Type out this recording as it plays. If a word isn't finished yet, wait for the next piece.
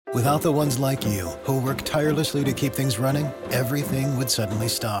Without the ones like you, who work tirelessly to keep things running, everything would suddenly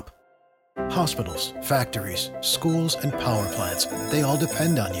stop. Hospitals, factories, schools, and power plants, they all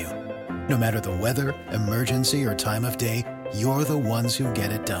depend on you. No matter the weather, emergency, or time of day, you're the ones who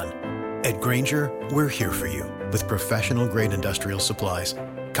get it done. At Grainger, we're here for you with professional-grade industrial supplies.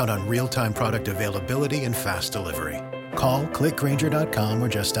 Count on real-time product availability and fast delivery. Call, clickgrainger.com, or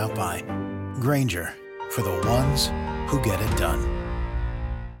just stop by. Grainger, for the ones who get it done.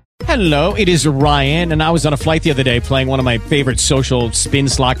 Hello, it is Ryan, and I was on a flight the other day playing one of my favorite social spin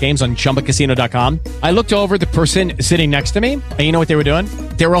slot games on ChumbaCasino.com. I looked over at the person sitting next to me, and you know what they were doing?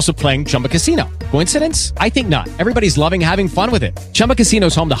 They were also playing Chumba Casino. Coincidence? I think not. Everybody's loving having fun with it. Chumba Casino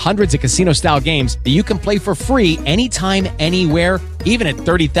is home to hundreds of casino-style games that you can play for free anytime, anywhere, even at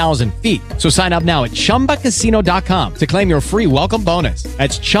 30,000 feet. So sign up now at ChumbaCasino.com to claim your free welcome bonus.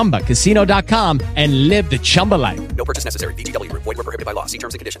 That's ChumbaCasino.com and live the Chumba life. No purchase necessary. VGW. Void where prohibited by law. See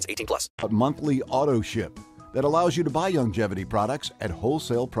terms and conditions. 18+. A monthly auto ship that allows you to buy longevity products at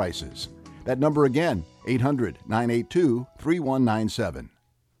wholesale prices. That number again, 800-982-3197.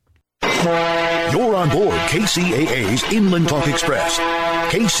 You're on board KCAA's Inland Talk Express.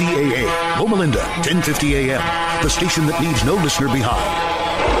 KCAA, Loma Linda, 1050 AM, the station that leaves no listener behind.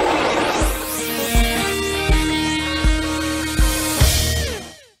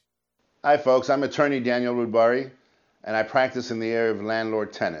 Hi folks, I'm Attorney Danyal Roodbari, and I practice in the area of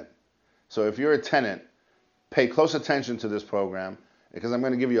landlord-tenant. So if you're a tenant, pay close attention to this program because I'm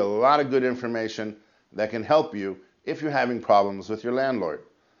going to give you a lot of good information that can help you if you're having problems with your landlord.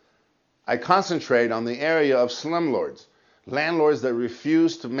 I concentrate on the area of slumlords, landlords that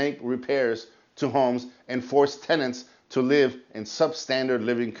refuse to make repairs to homes and force tenants to live in substandard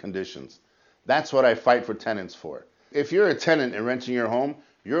living conditions. That's what I fight for tenants for. If you're a tenant and renting your home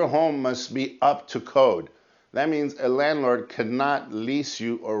must be up to code. That means a landlord cannot lease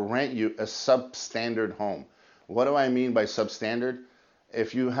you or rent you a substandard home. What do I mean by substandard?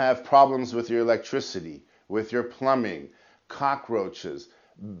 If you have problems with your electricity, with your plumbing, cockroaches,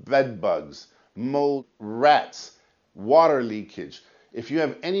 bed bugs, mold, rats, water leakage, if you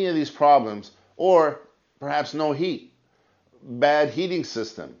have any of these problems, or perhaps no heat, bad heating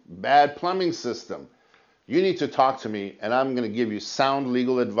system, bad plumbing system, you need to talk to me and I'm going to give you sound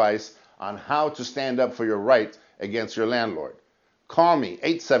legal advice on how to stand up for your rights against your landlord. Call me,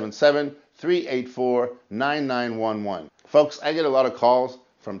 877-384-9911. Folks, I get a lot of calls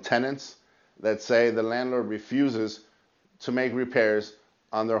from tenants that say the landlord refuses to make repairs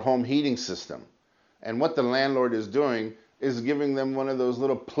on their home heating system. And what the landlord is doing is giving them one of those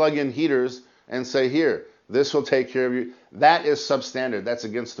little plug-in heaters and say, here, this will take care of you. That is substandard. That's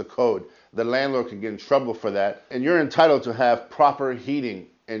against the code. The landlord can get in trouble for that. And you're entitled to have proper heating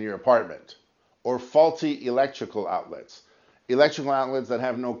in your apartment, or faulty electrical outlets that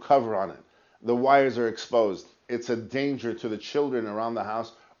have no cover on it. The wires are exposed. It's a danger to the children around the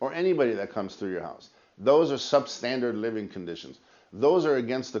house or anybody that comes through your house. Those are substandard living conditions. Those are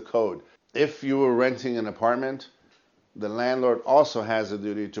against the code. If you were renting an apartment, the landlord also has a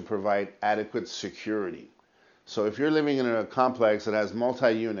duty to provide adequate security. So if you're living in a complex that has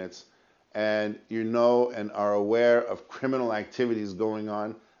multi-units and you know and are aware of criminal activities going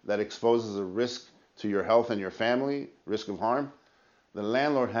on that exposes a risk to your health and your family, risk of harm, the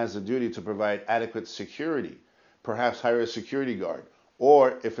landlord has a duty to provide adequate security, perhaps hire a security guard.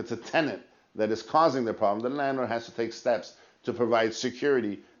 Or if it's a tenant that is causing the problem, the landlord has to take steps to provide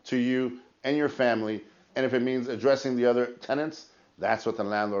security to you and your family. And if it means addressing the other tenants, that's what the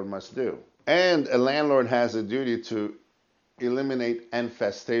landlord must do. And a landlord has a duty to eliminate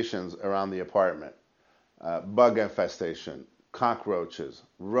infestations around the apartment. Bug infestation, cockroaches,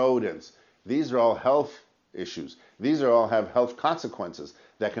 rodents. These are all health issues. These are all have health consequences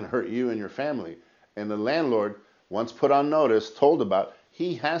that can hurt you and your family. And the landlord, once put on notice, told about,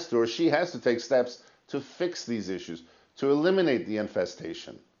 he has to or she has to take steps to fix these issues, to eliminate the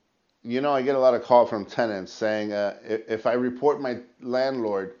infestation. You know, I get a lot of calls from tenants saying, if I report my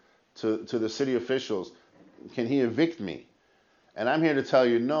landlord to the city officials, can he evict me? And I'm here to tell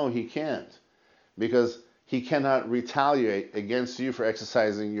you, no, he can't, because he cannot retaliate against you for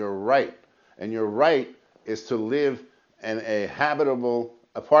exercising your right. And your right is to live in a habitable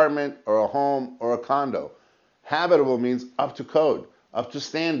apartment or a home or a condo. Habitable means up to code, up to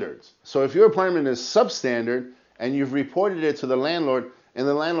standards. So if your apartment is substandard and you've reported it to the landlord and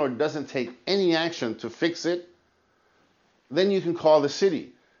the landlord doesn't take any action to fix it, then you can call the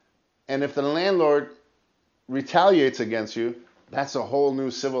city. And if the landlord retaliates against you, that's a whole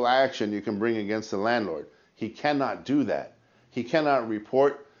new civil action you can bring against the landlord. He cannot do that. He cannot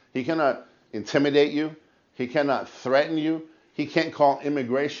report. He cannot intimidate you. He cannot threaten you. He can't call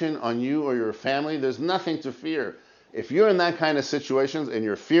immigration on you or your family. There's nothing to fear. If you're in that kind of situations and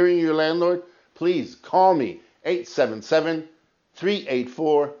you're fearing your landlord, please call me,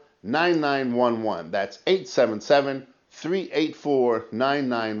 877-384-9911. That's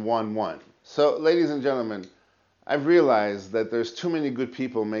 877-384-9911. So, ladies and gentlemen, I've realized that there's too many good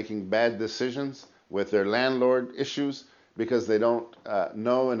people making bad decisions with their landlord issues because they don't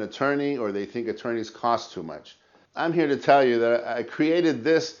know an attorney or they think attorneys cost too much. I'm here to tell you that I created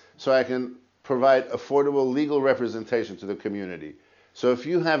this so I can provide affordable legal representation to the community. So if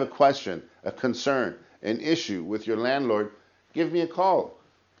you have a question, a concern, an issue with your landlord, give me a call.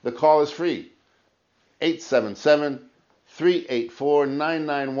 The call is free.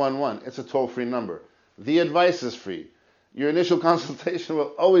 877-384-9911. It's a toll-free number. The advice is free. Your initial consultation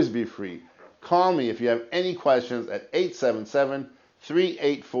will always be free. Call me if you have any questions at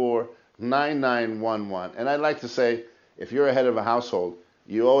 877-384-9911. And I'd like to say, if you're a head of a household,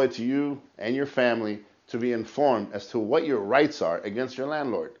 you owe it to you and your family to be informed as to what your rights are against your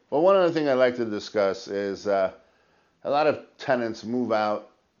landlord. Well, one other thing I'd like to discuss is a lot of tenants move out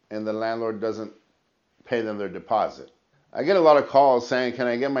and the landlord doesn't pay them their deposit. I get a lot of calls saying, can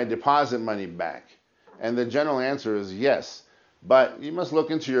I get my deposit money back? And the general answer is yes. But you must look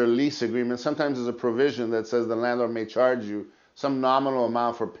into your lease agreement. Sometimes there's a provision that says the landlord may charge you some nominal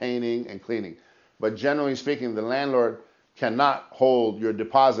amount for painting and cleaning. But generally speaking, the landlord cannot hold your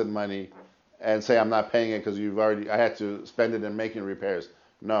deposit money and say, I'm not paying it because I had to spend it in making repairs.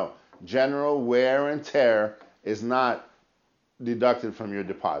 No. General wear and tear is not deducted from your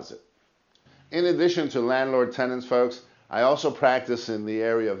deposit. In addition to landlord tenants, folks, I also practice in the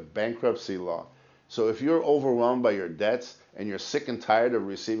area of bankruptcy law. So if you're overwhelmed by your debts and you're sick and tired of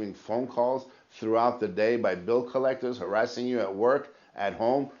receiving phone calls throughout the day by bill collectors harassing you at work, at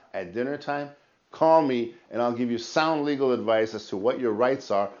home, at dinner time, call me and I'll give you sound legal advice as to what your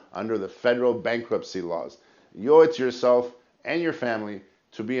rights are under the federal bankruptcy laws. You owe it to yourself and your family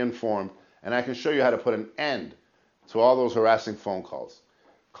to be informed, and I can show you how to put an end to all those harassing phone calls.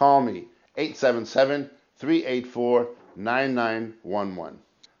 Call me, 877-384-9911.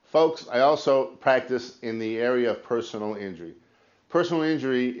 Folks, I also practice in the area of personal injury. Personal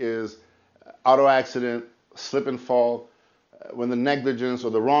injury is auto accident, slip and fall, when the negligence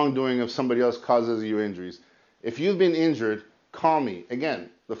or the wrongdoing of somebody else causes you injuries. If you've been injured, call me. Again,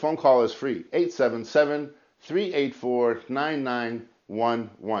 the phone call is free,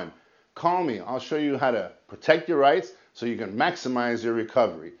 877-384-9911. Call me. I'll show you how to protect your rights so you can maximize your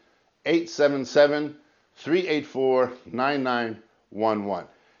recovery. 877-384-9911.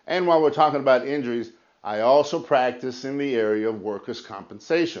 And while we're talking about injuries, I also practice in the area of workers'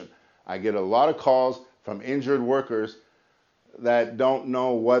 compensation. I get a lot of calls from injured workers that don't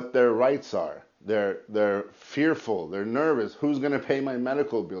know what their rights are. They're fearful, they're nervous. Who's going to pay my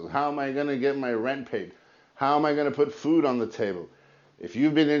medical bills? How am I going to get my rent paid? How am I going to put food on the table? If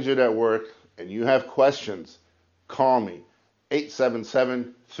you've been injured at work and you have questions, call me,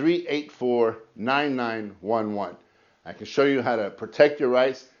 877-384-9911. I can show you how to protect your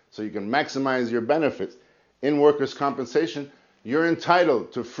rights so you can maximize your benefits. In workers' compensation, you're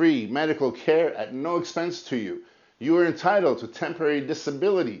entitled to free medical care at no expense to you. You are entitled to temporary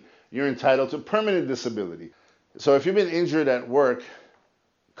disability. You're entitled to permanent disability. So if you've been injured at work,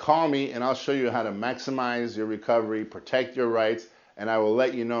 call me and I'll show you how to maximize your recovery, protect your rights, and I will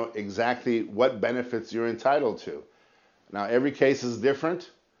let you know exactly what benefits you're entitled to. Now, every case is different.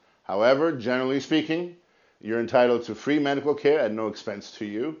 However, generally speaking, you're entitled to free medical care at no expense to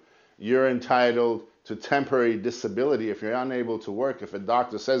you. You're entitled to temporary disability if you're unable to work. If a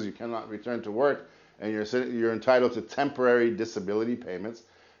doctor says you cannot return to work, and you're entitled to temporary disability payments.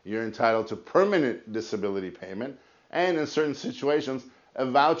 You're entitled to permanent disability payment, and in certain situations, a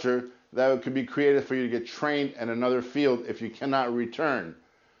voucher that could be created for you to get trained in another field if you cannot return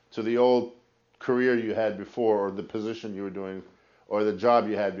to the old career you had before, or the position you were doing, or the job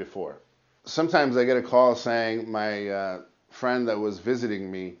you had before. Sometimes I get a call saying my friend that was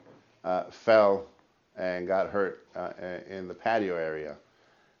visiting me fell and got hurt in the patio area.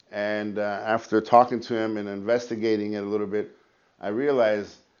 And after talking to him and investigating it a little bit, I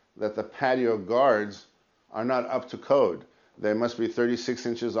realized that the patio guards are not up to code. They must be 36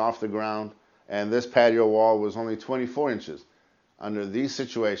 inches off the ground, and this patio wall was only 24 inches. Under these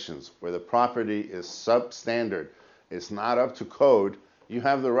situations where the property is substandard, it's not up to code, you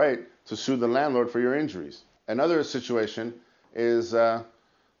have the right to sue the landlord for your injuries. Another situation is the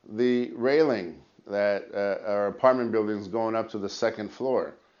railing that our apartment buildings going up to the second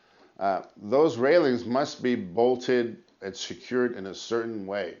floor. Those railings must be bolted and secured in a certain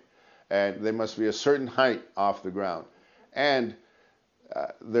way, and they must be a certain height off the ground. And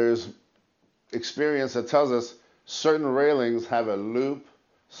There's experience that tells us certain railings have a loop,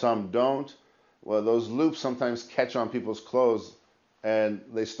 some don't. Well, those loops sometimes catch on people's clothes and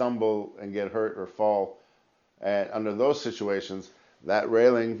they stumble and get hurt or fall. And under those situations, that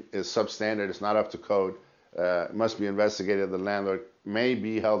railing is substandard. It's not up to code. It must be investigated. The landlord may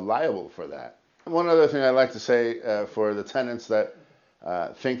be held liable for that. One other thing I'd like to say for the tenants that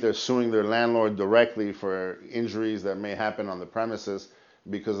think they're suing their landlord directly for injuries that may happen on the premises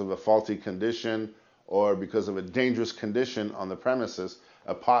because of a faulty condition or because of a dangerous condition on the premises,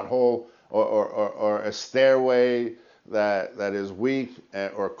 a pothole or a stairway that is weak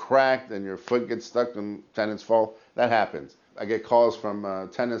or cracked and your foot gets stuck and tenants fall, that happens. I get calls from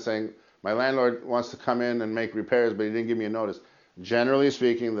tenants saying, my landlord wants to come in and make repairs, but he didn't give me a notice. Generally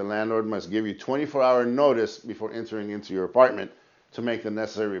speaking, the landlord must give you 24-hour notice before entering into your apartment to make the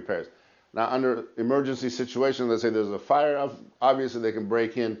necessary repairs. Now, under emergency situations, let's say there's a fire, obviously they can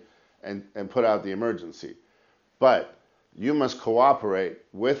break in and put out the emergency. But you must cooperate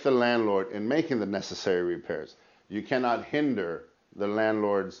with the landlord in making the necessary repairs. You cannot hinder the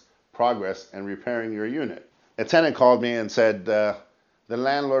landlord's progress in repairing your unit. A tenant called me and said, the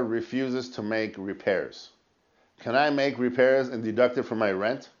landlord refuses to make repairs. Can I make repairs and deduct it from my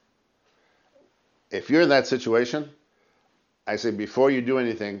rent? If you're in that situation, I say before you do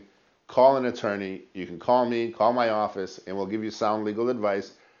anything, call an attorney. You can call me, call my office, and we'll give you sound legal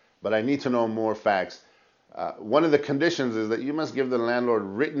advice. But I need to know more facts. One of the conditions is that you must give the landlord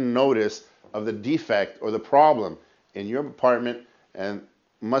written notice of the defect or the problem in your apartment and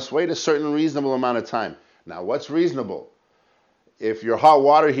must wait a certain reasonable amount of time. Now, what's reasonable? If your hot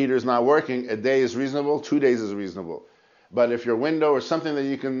water heater is not working, a day is reasonable, 2 days is reasonable. But if your window or something that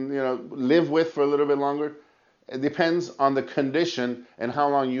you can live with for a little bit longer, it depends on the condition and how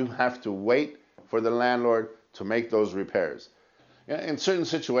long you have to wait for the landlord to make those repairs. In certain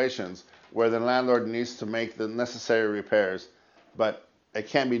situations where the landlord needs to make the necessary repairs, but it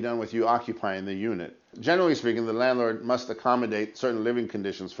can't be done with you occupying the unit. Generally speaking, the landlord must accommodate certain living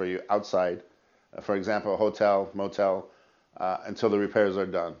conditions for you outside, for example, a hotel, motel, until the repairs are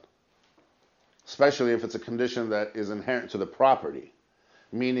done. Especially if it's a condition that is inherent to the property,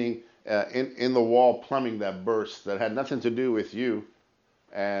 meaning in the wall plumbing that burst that had nothing to do with you,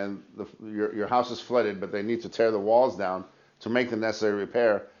 and your house is flooded, but they need to tear the walls down to make the necessary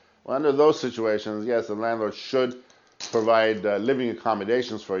repair. Well, under those situations, yes, the landlord should provide living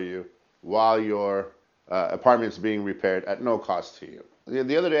accommodations for you while your apartment's being repaired at no cost to you.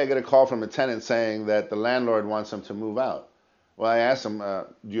 The other day I get a call from a tenant saying that the landlord wants him to move out. Well, I asked him, do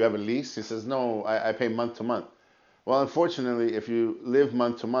you have a lease? He says, no, I pay month to month. Well, unfortunately, if you live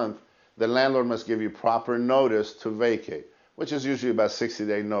month to month, the landlord must give you proper notice to vacate, which is usually about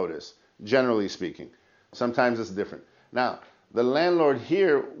 60-day notice, generally speaking. Sometimes it's different. Now, the landlord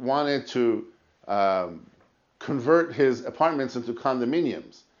here wanted to convert his apartments into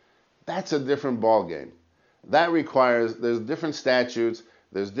condominiums. That's a different ballgame. That requires, there's different statutes,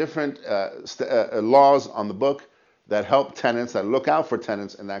 there's different laws on the book that help tenants, that look out for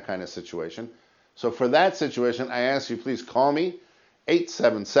tenants in that kind of situation. So for that situation, I ask you, please call me,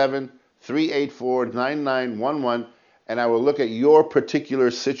 877-384-9911, and I will look at your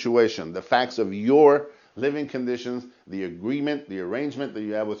particular situation, the facts of your living conditions, the agreement, the arrangement that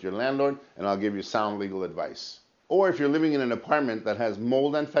you have with your landlord, and I'll give you sound legal advice. Or if you're living in an apartment that has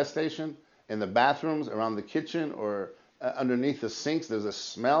mold infestation in the bathrooms, around the kitchen, or underneath the sinks, there's a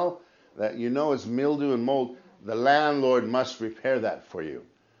smell that you know is mildew and mold, the landlord must repair that for you.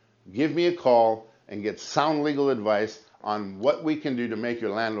 Give me a call and get sound legal advice on what we can do to make your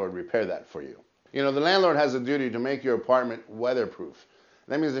landlord repair that for you. You know, the landlord has a duty to make your apartment weatherproof.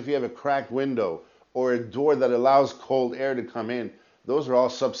 That means if you have a cracked window or a door that allows cold air to come in, those are all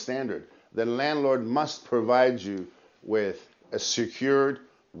substandard. The landlord must provide you with a secured,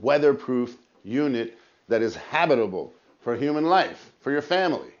 weatherproof unit that is habitable for human life, for your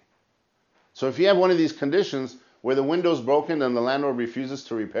family. So if you have one of these conditions where the window's broken and the landlord refuses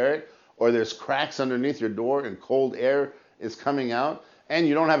to repair it, or there's cracks underneath your door and cold air is coming out, and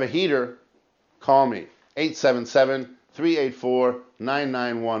you don't have a heater, call me,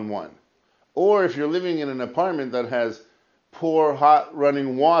 877-384-9911. Or if you're living in an apartment that has poor hot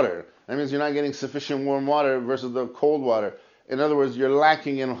running water, that means you're not getting sufficient warm water versus the cold water. In other words, you're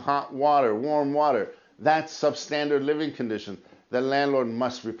lacking in hot water, warm water. That's substandard living condition. The landlord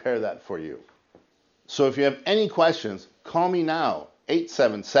must repair that for you. So if you have any questions, call me now,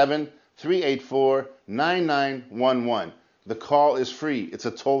 877-384-9911. The call is free. It's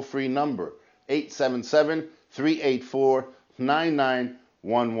a toll-free number,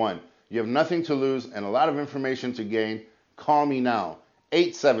 877-384-9911. You have nothing to lose and a lot of information to gain. Call me now,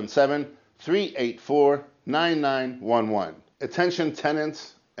 877-384-9911. Attention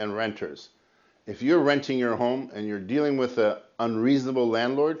tenants and renters. If you're renting your home and you're dealing with an unreasonable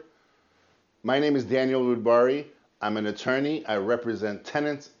landlord, my name is Danyal Roodbari. I'm an attorney. I represent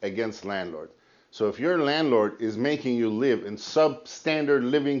tenants against landlords. So if your landlord is making you live in substandard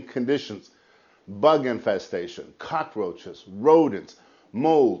living conditions, bug infestation, cockroaches, rodents,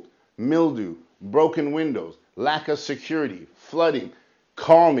 mold, mildew, broken windows, lack of security, flooding,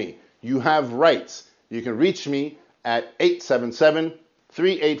 call me. You have rights. You can reach me at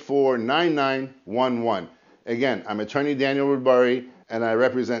 877-384-9911. Again, I'm Attorney Danyal Roodbari, and I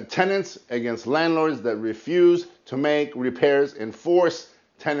represent tenants against landlords that refuse to make repairs and force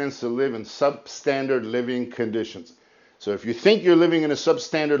tenants to live in substandard living conditions. So if you think you're living in a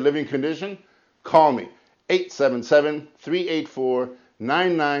substandard living condition, call me,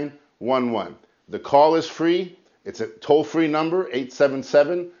 877-384-9911. The call is free. It's a toll-free number,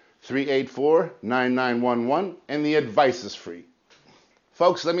 877-384-9911, and the advice is free.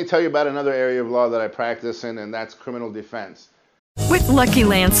 Folks, let me tell you about another area of law that I practice in, and that's criminal defense. With Lucky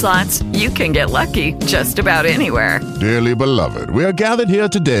Land Slots, you can get lucky just about anywhere. Dearly beloved, we are gathered here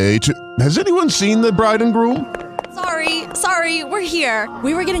today to... Has anyone seen the bride and groom? Sorry, we're here.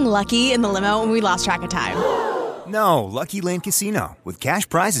 We were getting lucky in the limo and we lost track of time. No, Lucky Land Casino, with cash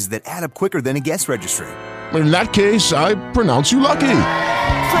prizes that add up quicker than a guest registry. In that case, I pronounce you lucky.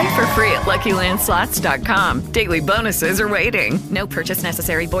 Play for free at LuckyLandSlots.com. Daily bonuses are waiting. No purchase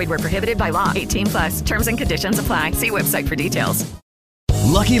necessary. Void where prohibited by law. 18+. Terms and conditions apply. See website for details.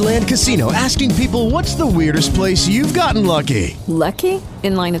 Lucky Land Casino, asking people, what's the weirdest place you've gotten lucky? Lucky?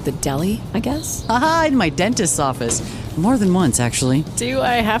 In line at the deli, I guess? Aha, in my dentist's office. More than once, actually. Do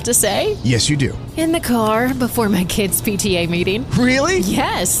I have to say? Yes, you do. In the car before my kids' PTA meeting. Really?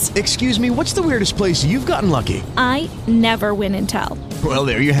 Yes. Excuse me, what's the weirdest place you've gotten lucky? I never win and tell. Well,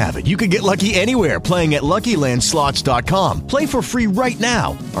 there you have it. You can get lucky anywhere, playing at LuckyLandSlots.com. Play for free right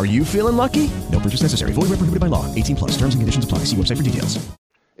now. Are you feeling lucky? No purchase necessary. Void where prohibited by law. 18+. Terms and conditions apply. See website for details.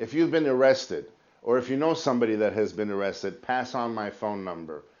 If you've been arrested, or if you know somebody that has been arrested, pass on my phone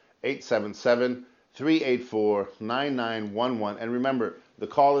number, 877-384-9911. And remember, the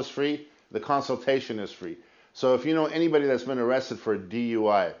call is free, the consultation is free. So if you know anybody that's been arrested for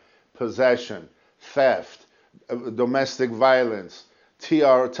DUI, possession, theft, domestic violence,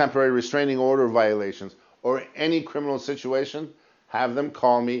 temporary restraining order violations, or any criminal situation, have them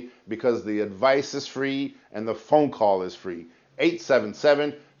call me, because the advice is free and the phone call is free.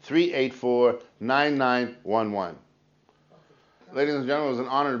 877-384-9911. Ladies and gentlemen, it was an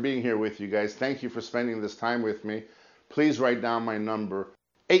honor being here with you guys. Thank you for spending this time with me. Please write down my number,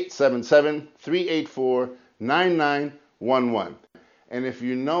 877-384-9911. And if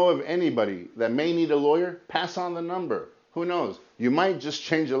you know of anybody that may need a lawyer, pass on the number. Who knows? You might just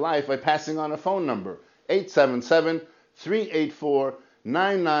change a life by passing on a phone number,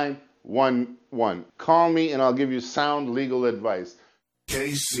 877-384-9911. Call me and I'll give you sound legal advice.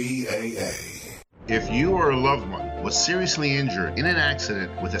 KCAA. If you or a loved one was seriously injured in an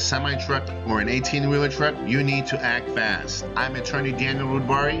accident with a semi-truck or an 18-wheeler truck, you need to act fast. I'm Attorney Danyal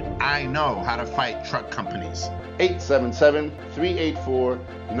Roodbari. I know how to fight truck companies.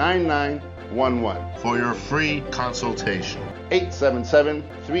 877-384-9911 for your free consultation.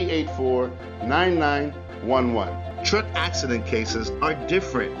 877-384-9911. Truck accident cases are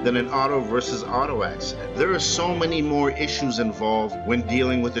different than an auto versus auto accident. There are so many more issues involved when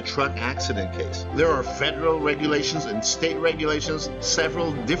dealing with a truck accident case. There are federal regulations and state regulations,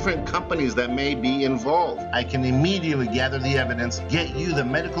 several different companies that may be involved. I can immediately gather the evidence, get you the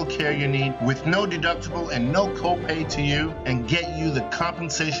medical care you need with no deductible and no copay to you, and get you the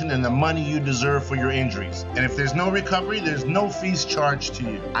compensation and the money you deserve for your injuries. And if there's no recovery, there's no fees charged to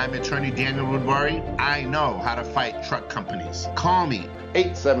you. I'm Attorney Danyal Roodbari. I know how to fight truck companies. Call me,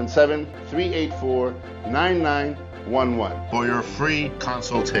 877-384-9911 for your free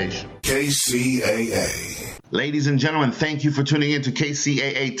consultation. KCAA. Ladies and gentlemen, thank you for tuning in to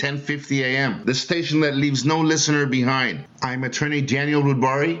KCAA 1050 AM, the station that leaves no listener behind. I'm Attorney Danyal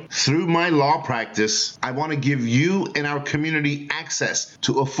Roodbari. Through my law practice, I want to give you and our community access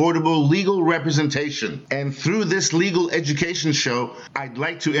to affordable legal representation. And through this legal education show, I'd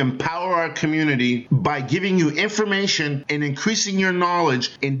like to empower our community by giving you information and increasing your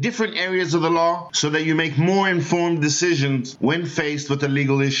knowledge in different areas of the law so that you make more informed decisions when faced with a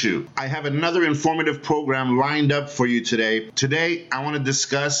legal issue. I have another informative program lined up for you today. Today, I want to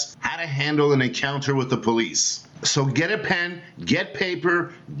discuss how to handle an encounter with the police. So get a pen, get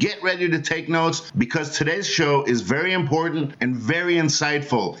paper, get ready to take notes, because today's show is very important and very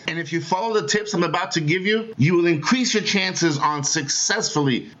insightful. And if you follow the tips I'm about to give you, you will increase your chances on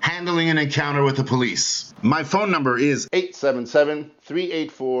successfully handling an encounter with the police. My phone number is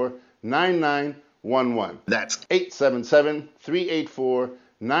 877-384-9911. That's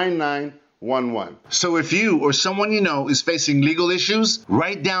 877-384-9911. So if you or someone you know is facing legal issues,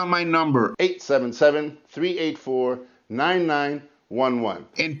 write down my number, 877-384-9911.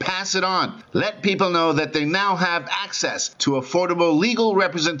 And pass it on. Let people know that they now have access to affordable legal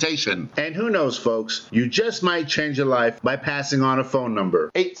representation. And who knows, folks, you just might change your life by passing on a phone number,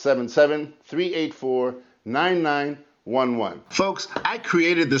 877-384-9911. Folks, I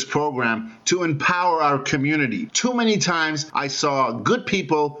created this program to empower our community. Too many times I saw good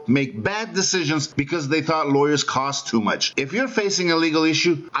people make bad decisions because they thought lawyers cost too much. If you're facing a legal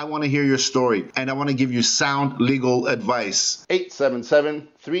issue, I want to hear your story, and I want to give you sound legal advice.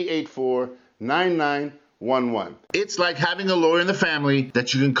 877-384-9911. It's like having a lawyer in the family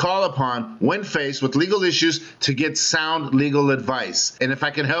that you can call upon when faced with legal issues to get sound legal advice. And if I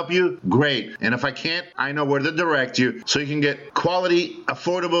can help you, great. And if I can't, I know where to direct you so you can get quality,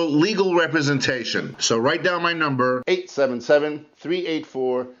 affordable legal representation. So write down my number,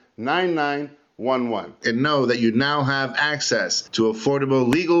 877-384-9911. And know that you now have access to affordable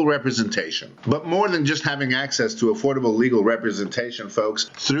legal representation. But more than just having access to affordable legal representation, folks,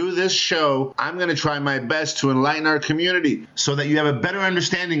 through this show, I'm going to try my best to enlighten our community so that you have a better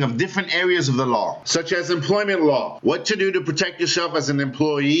understanding of different areas of the law, such as employment law, what to do to protect yourself as an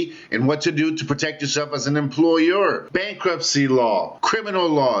employee and what to do to protect yourself as an employer, bankruptcy law, criminal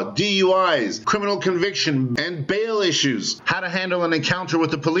law, DUIs, criminal conviction, and bail issues, how to handle an encounter with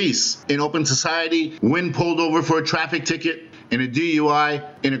the police in open society, when pulled over for a traffic ticket, in a DUI,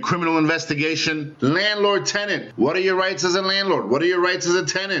 in a criminal investigation, landlord-tenant. What are your rights as a landlord? What are your rights as a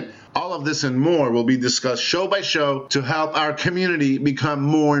tenant? All of this and more will be discussed show by show to help our community become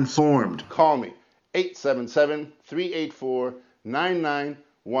more informed. Call me,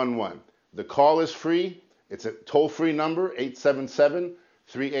 877-384-9911. The call is free. It's a toll-free number,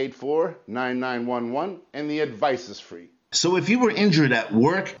 877-384-9911, and the advice is free. So if you were injured at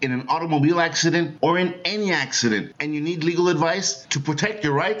work, in an automobile accident, or in any accident, and you need legal advice to protect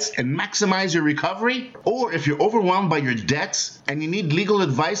your rights and maximize your recovery, or if you're overwhelmed by your debts and you need legal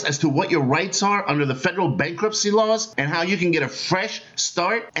advice as to what your rights are under the federal bankruptcy laws and how you can get a fresh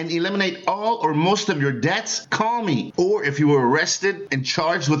start and eliminate all or most of your debts, call me. Or if you were arrested and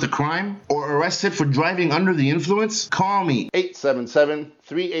charged with a crime, or arrested for driving under the influence, call me,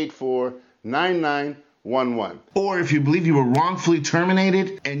 877-384-9911. Or if you believe you were wrongfully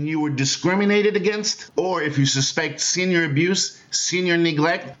terminated and you were discriminated against, or if you suspect senior abuse, senior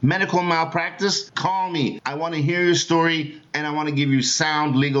neglect, medical malpractice, call me. I want to hear your story and I want to give you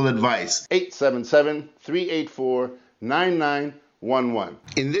sound legal advice. 877-384-9911.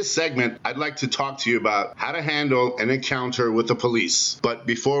 In this segment, I'd like to talk to you about how to handle an encounter with the police. But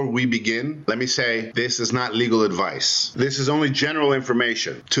before we begin, let me say this is not legal advice. This is only general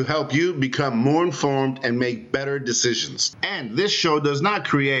information to help you become more informed and make better decisions. And this show does not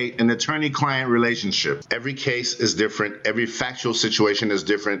create an attorney-client relationship. Every case is different. Every factual situation is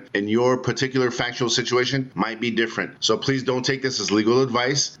different. And your particular factual situation might be different. So please don't take this as legal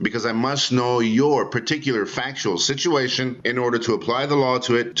advice, because I must know your particular factual situation in order to apply the law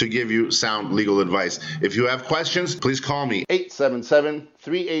to it to give you sound legal advice. If you have questions, please call me,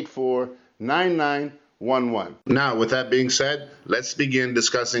 877-384-9911. Now, with that being said, let's begin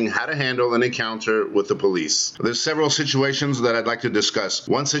discussing how to handle an encounter with the police. There's several situations that I'd like to discuss.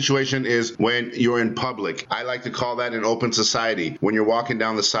 One situation is when you're in public. I like to call that an open society. When you're walking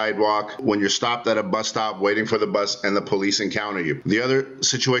down the sidewalk, when you're stopped at a bus stop waiting for the bus and the police encounter you. The other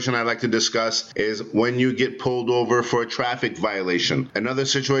situation I'd like to discuss is when you get pulled over for a traffic violation. Another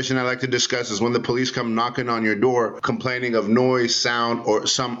situation I'd like to discuss is when the police come knocking on your door complaining of noise, sound, or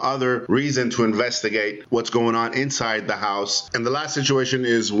some other reason to investigate what's going on inside the house. And the last situation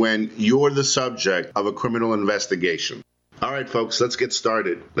is when you're the subject of a criminal investigation. All right, folks, let's get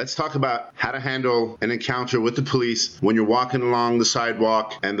started. Let's talk about how to handle an encounter with the police when you're walking along the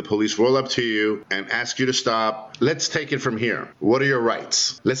sidewalk and the police roll up to you and ask you to stop. Let's take it from here. What are your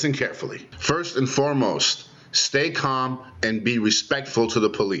rights? Listen carefully. First and foremost, stay calm and be respectful to the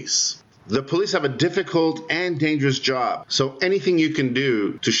police. The police have a difficult and dangerous job, so anything you can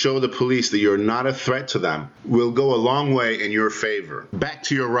do to show the police that you're not a threat to them will go a long way in your favor. Back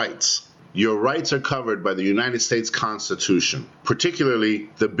to your rights. Your rights are covered by the United States Constitution, particularly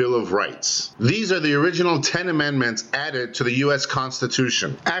the Bill of Rights. These are the original 10 amendments added to the U.S.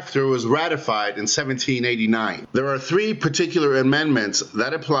 Constitution after it was ratified in 1789. There are 3 particular amendments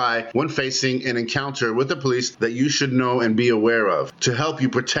that apply when facing an encounter with the police that you should know and be aware of to help you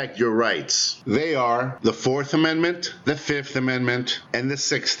protect your rights. They are the 4th Amendment, the 5th Amendment, and the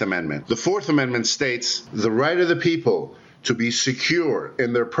 6th Amendment. The 4th Amendment states the right of the people to be secure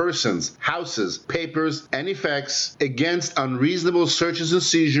in their persons, houses, papers, and effects against unreasonable searches and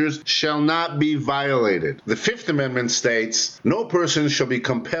seizures shall not be violated. The 5th Amendment states, no person shall be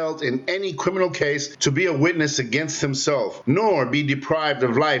compelled in any criminal case to be a witness against himself, nor be deprived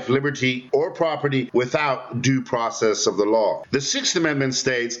of life, liberty, or property without due process of the law. The 6th Amendment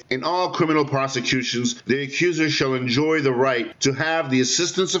states, in all criminal prosecutions, the accuser shall enjoy the right to have the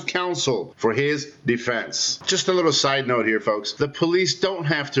assistance of counsel for his defense. Just a little side note here, folks. The police don't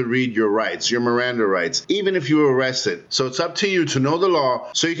have to read your rights, your Miranda rights, even if you were arrested. So it's up to you to know the law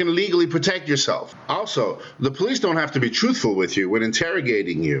so you can legally protect yourself. Also, the police don't have to be truthful with you when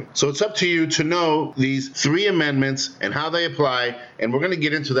interrogating you. So it's up to you to know these 3 amendments and how they apply, and we're going to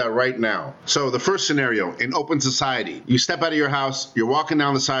get into that right now. So the first scenario, in open society, you step out of your house, you're walking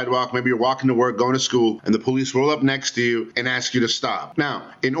down the sidewalk, maybe you're walking to work, going to school, and the police roll up next to you and ask you to stop.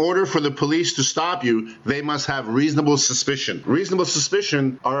 Now, in order for the police to stop you, they must have reasonable suspicion. Reasonable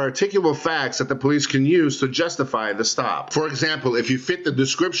suspicion are articulable facts that the police can use to justify the stop. For example, if you fit the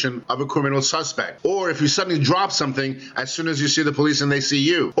description of a criminal suspect, or if you suddenly drop something as soon as you see the police and they see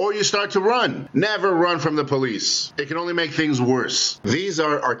you, or you start to run. Never run from the police. It can only make things worse. These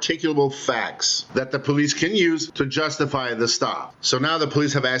are articulable facts that the police can use to justify the stop. So now the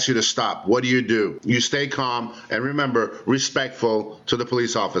police have asked you to stop. What do? You stay calm and remember, respectful to the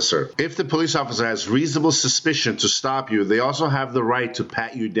police officer. If the police officer has reasonable suspicion to stop you, they also have the right to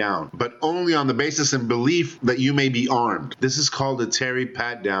pat you down, but only on the basis and belief that you may be armed. This is called a Terry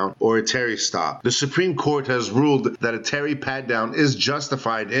pat down or a Terry stop. The Supreme Court has ruled that a Terry pat down is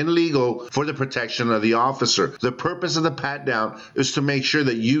justified and legal for the protection of the officer. The purpose of the pat down is to make sure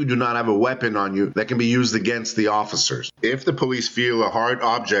that you do not have a weapon on you that can be used against the officers. If the police feel a hard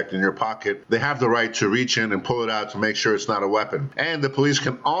object in your pocket, they have the right to reach in and pull it out to make sure it's not a weapon. And the police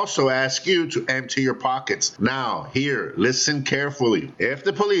can also ask you to empty your pockets. Now, here, listen carefully. If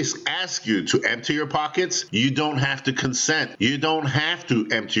the police ask you to empty your pockets, you don't have to consent. You don't have to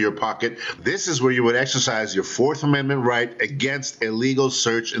empty your pocket. This is where you would exercise your 4th Amendment right against illegal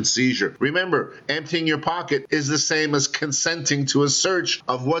search and seizure. Remember, emptying your pocket is the same as consenting to a search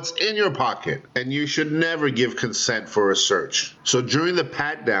of what's in your pocket, and you should never give consent for a search. So during the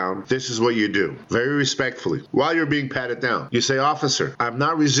pat down, this is what you do. Very respectfully, while you're being patted down, you say, officer, I'm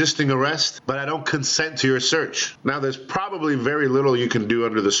not resisting arrest, but I don't consent to your search. Now, there's probably very little you can do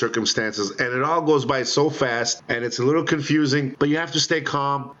under the circumstances, and it all goes by so fast, and it's a little confusing, but you have to stay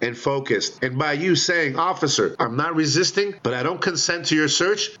calm and focused. And by you saying, officer, I'm not resisting, but I don't consent to your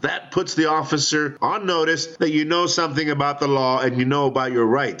search, that puts the officer on notice that you know something about the law and you know about your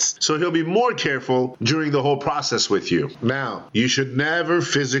rights. So he'll be more careful during the whole process with you. Now, you should never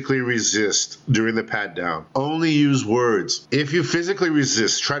physically resist during the pat down. Only use words. If you physically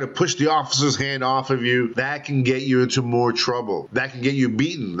resist, try to push the officer's hand off of you, that can get you into more trouble. That can get you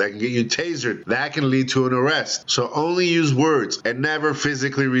beaten. That can get you tasered. That can lead to an arrest. So only use words and never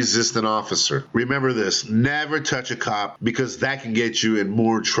physically resist an officer. Remember this, never touch a cop because that can get you in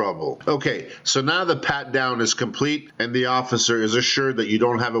more trouble. Okay, so now the pat down is complete and the officer is assured that you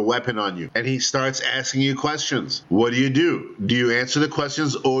don't have a weapon on you. And he starts asking you questions. What do? Do you answer the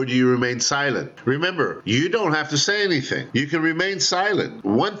questions or do you remain silent? Remember, you don't have to say anything. You can remain silent.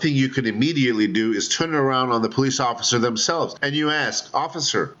 One thing you can immediately do is turn around on the police officer themselves and you ask,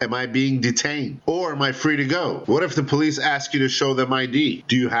 officer, am I being detained or am I free to go? What if the police ask you to show them ID?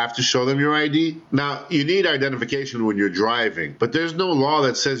 Do you have to show them your ID? Now, you need identification when you're driving, but there's no law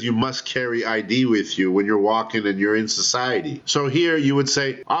that says you must carry ID with you when you're walking and you're in society. So here you would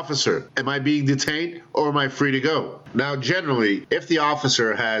say, officer, am I being detained or am I free to go? Now, generally, if the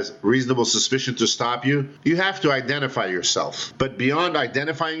officer has reasonable suspicion to stop you, you have to identify yourself. But beyond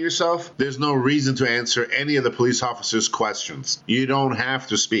identifying yourself, there's no reason to answer any of the police officer's questions. You don't have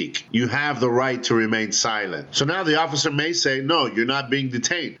to speak. You have the right to remain silent. So now the officer may say, no, you're not being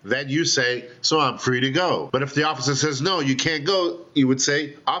detained. Then you say, so I'm free to go. But if the officer says, no, you can't go, you would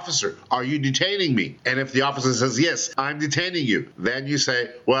say, officer, are you detaining me? And if the officer says, yes, I'm detaining you, then you say,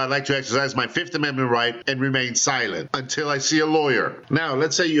 well, I'd like to exercise my 5th Amendment right and remain silent until I see a lawyer. Now,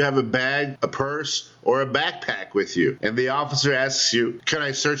 let's say you have a bag, a purse, or a backpack with you, and the officer asks you, can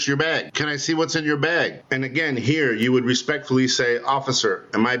I search your bag? Can I see what's in your bag? And again, here you would respectfully say, officer,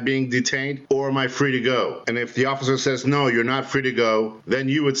 am I being detained or am I free to go? And if the officer says, no, you're not free to go, then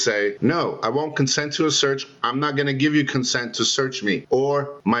you would say, no, I won't consent to a search. I'm not going to give you consent to search me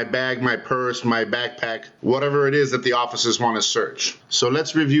or my bag, my purse, my backpack, whatever it is that the officers want to search. So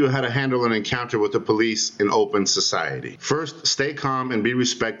let's review how to handle an encounter with the police in open society. First, stay calm and be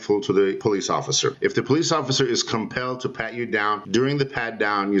respectful to the police officer. If the police officer is compelled to pat you down, during the pat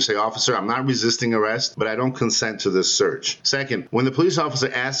down, you say, officer, I'm not resisting arrest, but I don't consent to this search. Second, when the police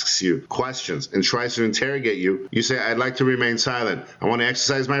officer asks you questions and tries to interrogate you, you say, I'd like to remain silent. I want to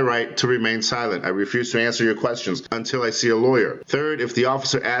exercise my right to remain silent. I refuse to answer your questions until I see a lawyer. Third, if the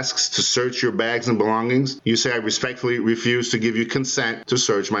officer asks to search your bags and belongings, you say, I respectfully refuse to give you consent to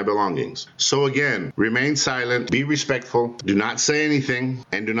search my belongings. So again, remain silent, be respectful, do not say anything,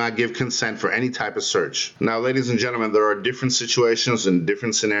 and do not give consent for any type of search. Now, ladies and gentlemen, there are different situations and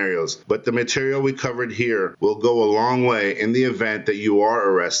different scenarios, but the material we covered here will go a long way in the event that you are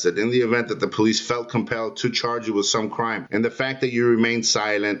arrested, in the event that the police felt compelled to charge you with some crime. And the fact that you remained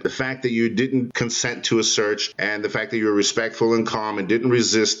silent, the fact that you didn't consent to a search, and the fact that you're respectful and calm and didn't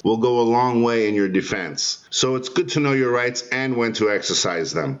resist will go a long way in your defense. So it's good to know your rights and when to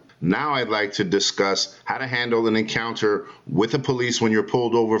exercise them. Now I'd like to discuss how to handle an encounter with the police when you're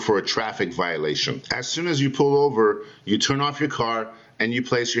pulled over for a traffic violation. As soon as you pull over, you turn off your car and you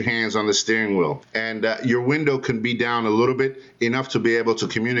place your hands on the steering wheel. And your window can be down a little bit, enough to be able to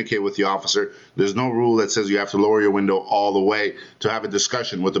communicate with the officer. There's no rule that says you have to lower your window all the way to have a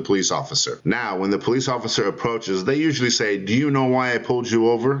discussion with the police officer. Now, when the police officer approaches, they usually say, do you know why I pulled you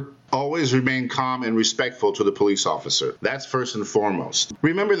over? Always remain calm and respectful to the police officer. That's first and foremost.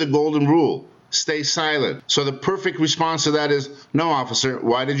 Remember the golden rule. Stay silent. So the perfect response to that is, no, officer,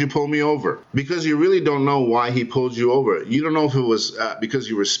 why did you pull me over? Because you really don't know why he pulled you over. You don't know if it was because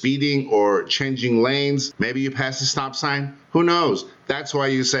you were speeding or changing lanes. Maybe you passed a stop sign. Who knows? That's why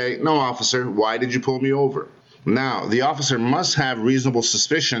you say, no, officer, why did you pull me over? Now, the officer must have reasonable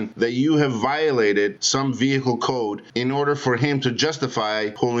suspicion that you have violated some vehicle code in order for him to justify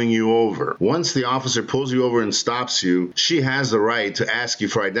pulling you over. Once the officer pulls you over and stops you, she has the right to ask you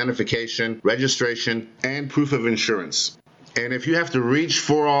for identification, registration, and proof of insurance. And if you have to reach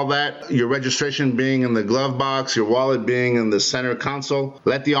for all that, your registration being in the glove box, your wallet being in the center console,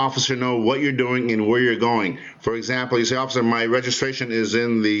 let the officer know what you're doing and where you're going. For example, you say, officer, my registration is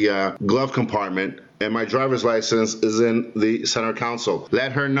in the glove compartment and my driver's license is in the center console.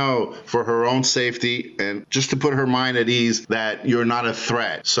 Let her know for her own safety and just to put her mind at ease that you're not a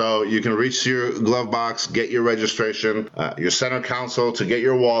threat. So you can reach to your glove box, get your registration, your center console to get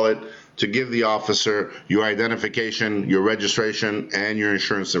your wallet, to give the officer your identification, your registration, and your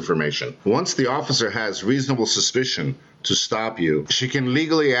insurance information. Once the officer has reasonable suspicion to stop you, she can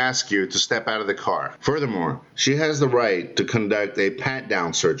legally ask you to step out of the car. Furthermore, she has the right to conduct a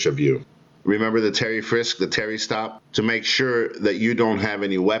pat-down search of you. Remember the Terry frisk, the Terry stop? To make sure that you don't have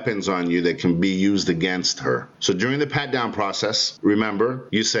any weapons on you that can be used against her. So during the pat-down process, remember,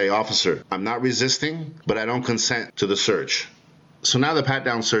 you say, officer, I'm not resisting, but I don't consent to the search. So now the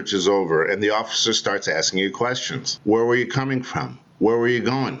pat-down search is over and the officer starts asking you questions. Where were you coming from? Where were you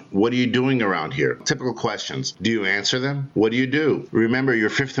going? What are you doing around here? Typical questions. Do you answer them? What do you do? Remember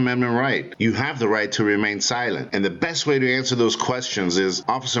your Fifth Amendment right. You have the right to remain silent. And the best way to answer those questions is,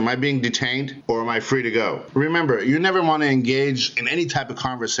 officer, am I being detained or am I free to go? Remember, you never want to engage in any type of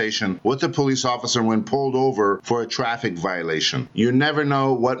conversation with a police officer when pulled over for a traffic violation. You never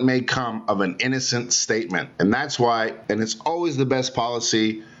know what may come of an innocent statement. And that's why, and it's always the best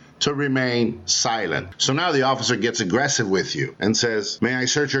policy, to remain silent. So now the officer gets aggressive with you and says, may I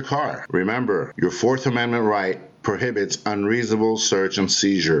search your car? Remember, your Fourth Amendment right prohibits unreasonable search and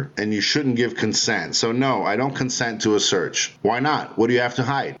seizure, and you shouldn't give consent. So no, I don't consent to a search. Why not? What do you have to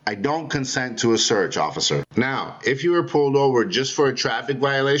hide? I don't consent to a search, officer. Now, if you were pulled over just for a traffic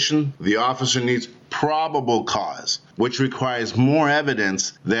violation, the officer needs probable cause, which requires more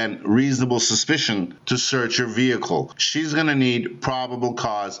evidence than reasonable suspicion to search your vehicle. She's going to need probable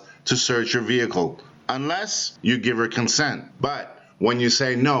cause to search your vehicle, unless you give her consent. But when you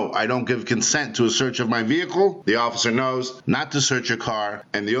say, no, I don't give consent to a search of my vehicle, the officer knows not to search your car,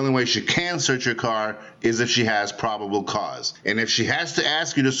 and the only way she can search your car is if she has probable cause. And if she has to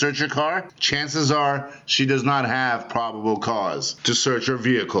ask you to search your car, chances are she does not have probable cause to search her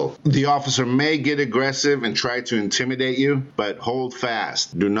vehicle. The officer may get aggressive and try to intimidate you, but hold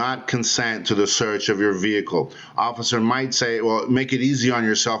fast. Do not consent to the search of your vehicle. Officer might say, well, make it easy on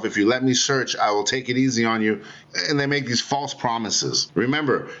yourself. If you let me search, I will take it easy on you. and they make these false promises.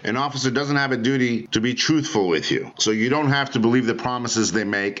 Remember, an officer doesn't have a duty to be truthful with you. So you don't have to believe the promises they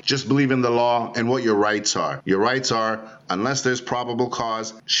make. Just believe in the law and what your rights are. Your rights are, unless there's probable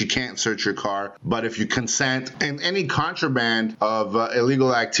cause, she can't search your car. But if you consent, and any contraband of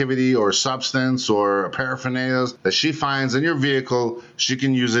illegal activity or substance or paraphernalia that she finds in your vehicle, she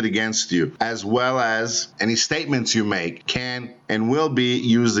can use it against you, as well as any statements you make can and will be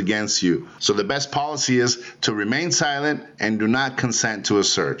used against you. So the best policy is to remain silent and do not consent to a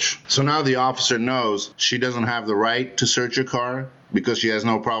search. So now the officer knows she doesn't have the right to search your car because she has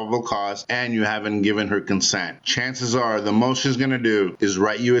no probable cause and you haven't given her consent. Chances are the most she's going to do is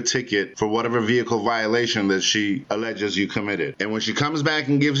write you a ticket for whatever vehicle violation that she alleges you committed. And when she comes back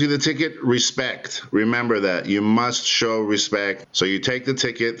and gives you the ticket, respect. Remember that. You must show respect. So you take the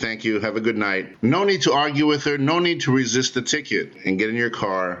ticket. Thank you. Have a good night. No need to argue with her. No need to resist the ticket, and get in your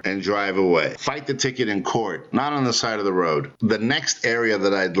car and drive away. Fight the ticket in court, not on the side of the road. The next area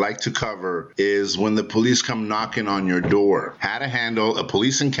that I'd like to cover is when the police come knocking on your door. How to handle a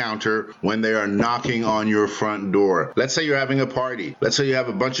police encounter when they are knocking on your front door. Let's say you're having a party. Let's say you have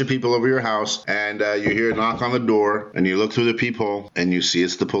a bunch of people over your house and you hear a knock on the door and you look through the peephole and you see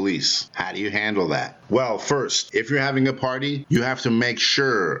it's the police. How do you handle that? Well, first, if you're having a party, you have to make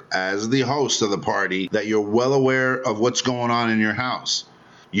sure as the host of the party that you're well aware of what's going on in your house.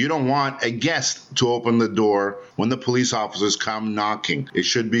 You don't want a guest to open the door when the police officers come knocking. It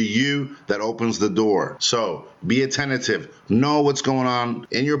should be you that opens the door. So be attentive. Know what's going on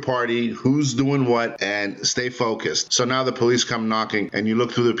in your party, who's doing what, and stay focused. So now the police come knocking and you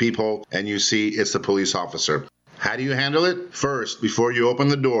look through the peephole and you see it's the police officer. How do you handle it? First, before you open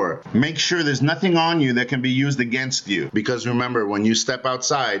the door, make sure there's nothing on you that can be used against you. Because remember, when you step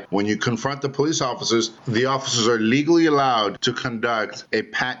outside, when you confront the police officers, the officers are legally allowed to conduct a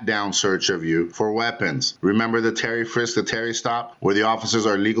pat-down search of you for weapons. Remember the Terry frisk, the Terry stop, where the officers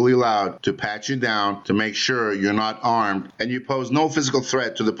are legally allowed to pat you down to make sure you're not armed and you pose no physical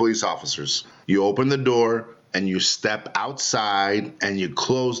threat to the police officers. You open the door and you step outside and you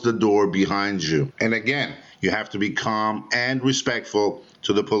close the door behind you. And again, you have to be calm and respectful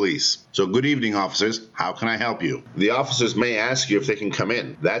to the police. So good evening, officers. How can I help you? The officers may ask you if they can come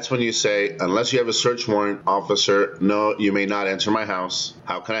in. That's when you say, unless you have a search warrant, officer, no, you may not enter my house.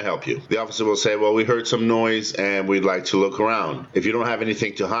 How can I help you? The officer will say, well, we heard some noise and we'd like to look around. If you don't have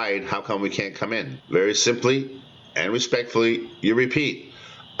anything to hide, how come we can't come in? Very simply and respectfully, you repeat,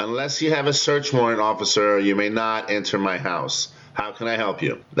 unless you have a search warrant, officer, you may not enter my house. How can I help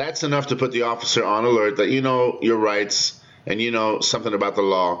you? That's enough to put the officer on alert that you know your rights and you know something about the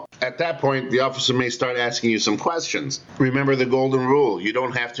law. At that point, the officer may start asking you some questions. Remember the golden rule. You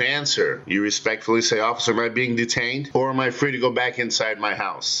don't have to answer. You respectfully say, officer, am I being detained? Or am I free to go back inside my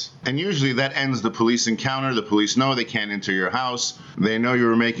house? And usually that ends the police encounter. The police know they can't enter your house. They know you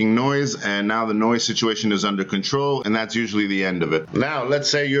were making noise, and now the noise situation is under control, and that's usually the end of it. Now, let's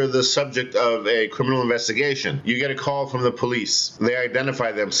say you're the subject of a criminal investigation. You get a call from the police. They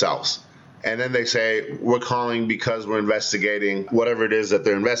identify themselves. And then they say, we're calling because we're investigating whatever it is that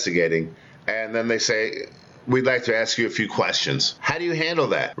they're investigating. And then they say, we'd like to ask you a few questions. How do you handle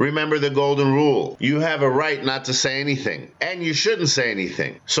that? Remember the golden rule. You have a right not to say anything, and you shouldn't say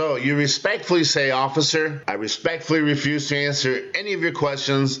anything. So you respectfully say, officer, I respectfully refuse to answer any of your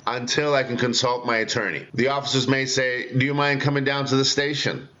questions until I can consult my attorney. The officers may say, do you mind coming down to the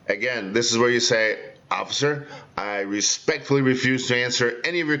station? Again, this is where you say, officer, I respectfully refuse to answer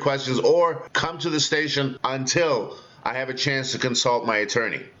any of your questions or come to the station until I have a chance to consult my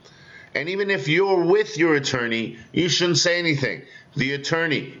attorney. And even if you're with your attorney, you shouldn't say anything. The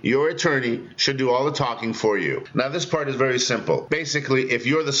attorney, your attorney, should do all the talking for you. Now, this part is very simple. Basically, if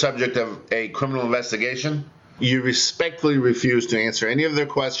you're the subject of a criminal investigation, you respectfully refuse to answer any of their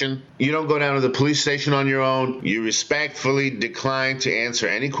questions. You don't go down to the police station on your own. You respectfully decline to answer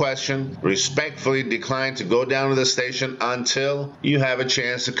any question. Respectfully decline to go down to the station until you have a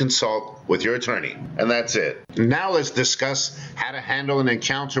chance to consult with your attorney. And that's it. Now let's discuss how to handle an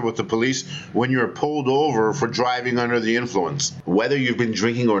encounter with the police when you're pulled over for driving under the influence. Whether you've been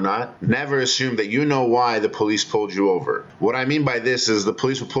drinking or not, never assume that you know why the police pulled you over. What I mean by this is the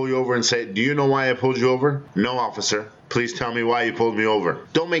police will pull you over and say, do you know why I pulled you over? No, officer. Please tell me why you pulled me over.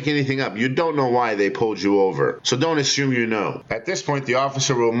 Don't make anything up. You don't know why they pulled you over. So don't assume you know. At this point, the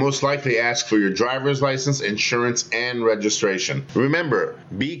officer will most likely ask for your driver's license, insurance, and registration. Remember,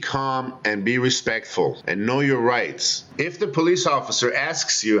 be calm and be respectful and know your rights. If the police officer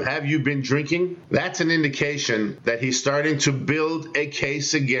asks you, have you been drinking? That's an indication that he's starting to build a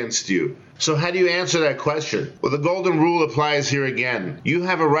case against you. So how do you answer that question? Well, the golden rule applies here again. You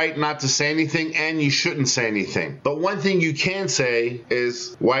have a right not to say anything, and you shouldn't say anything. But one thing you can say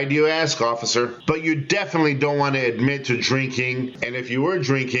is, why do you ask, officer? But you definitely don't want to admit to drinking. And if you were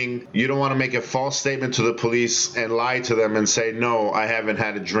drinking, you don't want to make a false statement to the police and lie to them and say, no, I haven't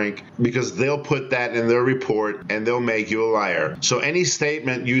had a drink, because they'll put that in their report and they'll make you a liar. So any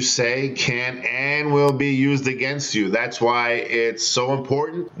statement you say can and will be used against you. That's why it's so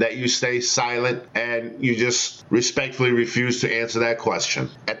important that you stay silent and you just respectfully refuse to answer that question.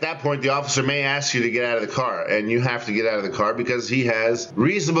 At that point, the officer may ask you to get out of the car, and you have to get out of the car because he has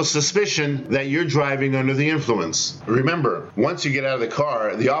reasonable suspicion that you're driving under the influence. Remember, once you get out of the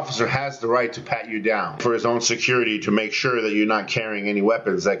car, the officer has the right to pat you down for his own security to make sure that you're not carrying any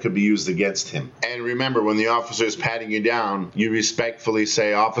weapons that could be used against him. And remember, when the officer is patting you down, you respectfully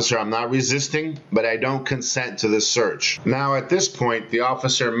say, officer, I'm not resisting, but I don't consent to this search. Now, at this point, the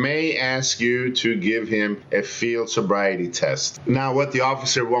officer may ask you to give him a field sobriety test. Now, what the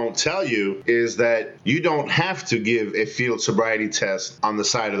officer won't tell you is that you don't have to give a field sobriety test on the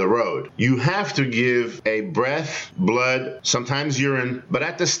side of the road. You have to give a breath, blood, sometimes urine, but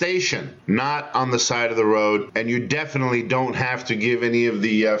at the station, not on the side of the road. And you definitely don't have to give any of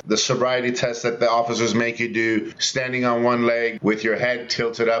the sobriety tests that the officers make you do, standing on one leg with your head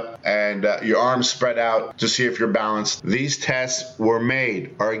tilted up and your arms spread out to see if you're balanced. These tests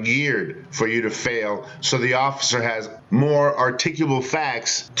are geared for you to fail, so the officer has more articulable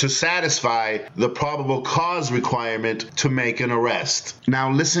facts to satisfy the probable cause requirement to make an arrest.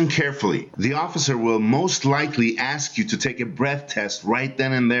 Now listen carefully. The officer will most likely ask you to take a breath test right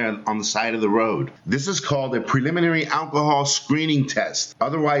then and there on the side of the road. This is called a preliminary alcohol screening test,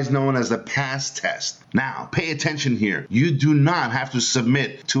 otherwise known as the PASS test. Now, pay attention here. You do not have to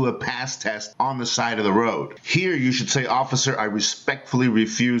submit to a PASS test on the side of the road. Here, you should say, officer, I respectfully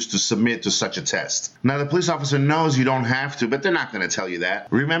refuse to submit to such a test. Now, the police officer knows you don't have to, but they're not going to tell you that.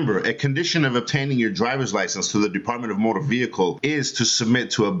 Remember, a condition of obtaining your driver's license to the Department of Motor Vehicle is to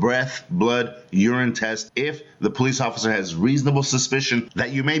submit to a breath, blood, urine test if the police officer has reasonable suspicion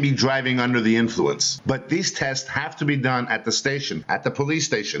that you may be driving under the influence. But these tests have to be done at the station, at the police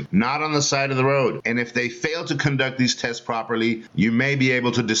station, not on the side of the road. And if they fail to conduct these tests properly, you may be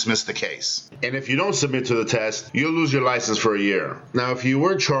able to dismiss the case. And if you don't submit to the test, you'll lose your license for a year. Now, if you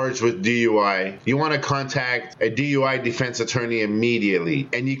were charged with DUI, you want to contact a DUI defense attorney immediately.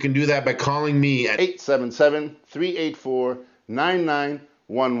 And you can do that by calling me at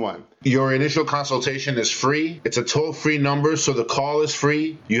 877-384-9911. Your initial consultation is free. It's a toll-free number, so the call is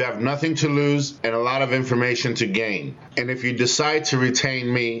free. You have nothing to lose and a lot of information to gain. And if you decide to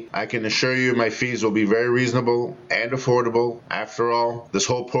retain me, I can assure you my fees will be very reasonable and affordable. After all, this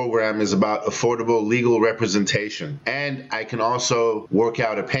whole program is about affordable legal representation. And I can also work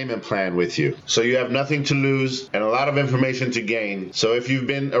out a payment plan with you. So you have nothing to lose and a lot of information to gain. So if you've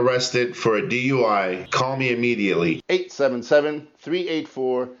been arrested for a DUI, call me immediately.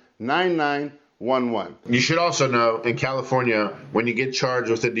 877-384-9911. You should also know, in California, when you get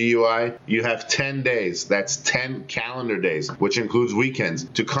charged with a DUI, you have 10 days, that's 10 calendar days, which includes weekends,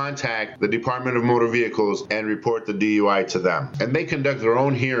 to contact the Department of Motor Vehicles and report the DUI to them. And they conduct their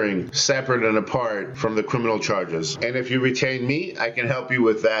own hearing separate and apart from the criminal charges. And if you retain me, I can help you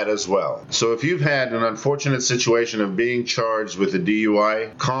with that as well. So if you've had an unfortunate situation of being charged with a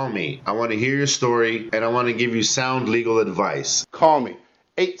DUI, call me. I want to hear your story and I want to give you sound legal advice. Call me.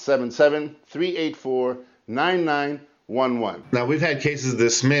 877-384-9911. Now, we've had cases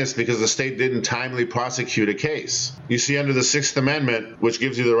dismissed because the state didn't timely prosecute a case. You see, under the Sixth Amendment, which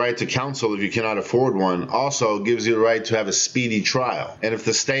gives you the right to counsel if you cannot afford one, also gives you the right to have a speedy trial. And if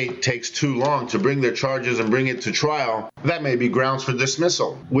the state takes too long to bring their charges and bring it to trial, that may be grounds for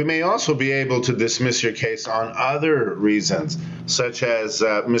dismissal. We may also be able to dismiss your case on other reasons, such as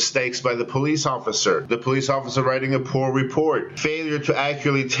mistakes by the police officer writing a poor report, failure to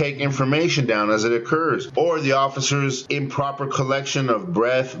accurately take information down as it occurs, or the officer's improper collection of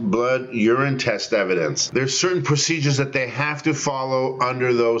breath, blood, urine test evidence. There's certain procedures that they have to follow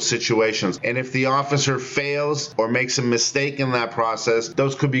under those situations. And if the officer fails or makes a mistake in that process,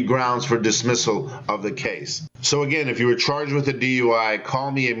 those could be grounds for dismissal of the case. So again, if you were charged with a DUI,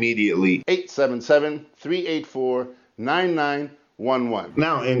 call me immediately. 877-384-9911.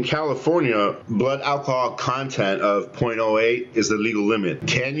 Now, in California, blood alcohol content of 0.08 is the legal limit.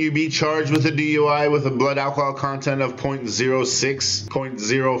 Can you be charged with a DUI with a blood alcohol content of 0.06,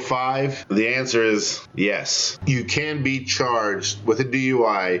 0.05? The answer is yes. You can be charged with a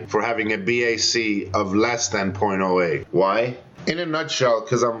DUI for having a BAC of less than 0.08. Why? In a nutshell,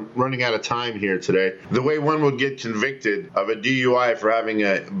 because I'm running out of time here today, the way one would get convicted of a DUI for having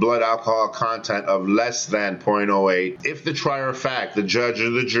a blood alcohol content of less than 0.08, if the trier of fact, the judge or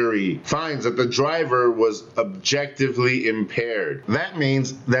the jury, finds that the driver was objectively impaired. That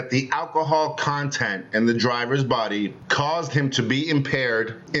means that the alcohol content in the driver's body caused him to be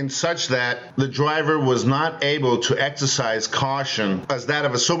impaired in such that the driver was not able to exercise caution as that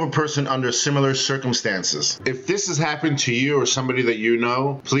of a sober person under similar circumstances. If this has happened to you or somebody that you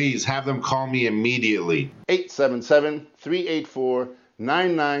know, please have them call me immediately.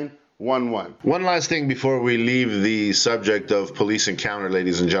 877-384-9911. One last thing before we leave the subject of police encounter,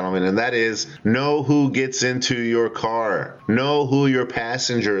 ladies and gentlemen, and that is know who gets into your car. Know who your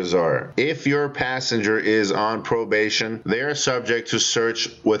passengers are. If your passenger is on probation, they are subject to search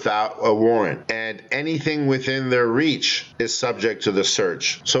without a warrant, and anything within their reach is subject to the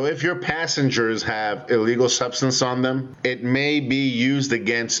search. So if your passengers have illegal substance on them, it may be used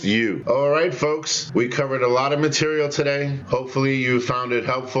against you. All right, folks, we covered a lot of material today. Hopefully you found it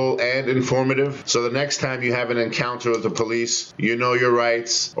helpful and informative. So the next time you have an encounter with the police, you know your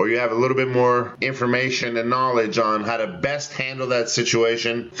rights, or you have a little bit more information and knowledge on how to best handle that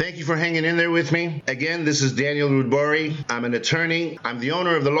situation. Thank you for hanging in there with me. Again, this is Danyal Roodbari. I'm an attorney. I'm the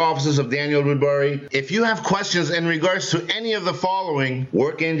owner of the law offices of Danyal Roodbari. If you have questions in regards to any of the following: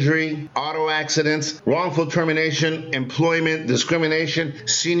 work injury, auto accidents, wrongful termination, employment discrimination,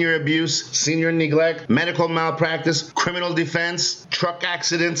 senior abuse, senior neglect, medical malpractice, criminal defense, truck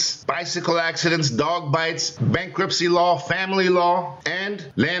accidents, bicycle accidents, dog bites, bankruptcy law, family law,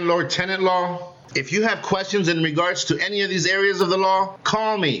 and landlord-tenant law. If you have questions in regards to any of these areas of the law,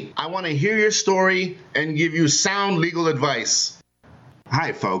 call me. I want to hear your story and give you sound legal advice.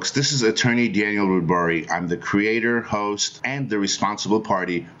 Hi folks, this is Attorney Danyal Roodbari. I'm the creator, host, and the responsible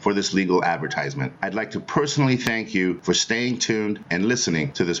party for this legal advertisement. I'd like to personally thank you for staying tuned and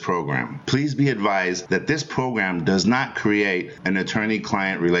listening to this program. Please be advised that this program does not create an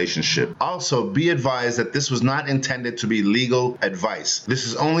attorney-client relationship. Also, be advised that this was not intended to be legal advice. This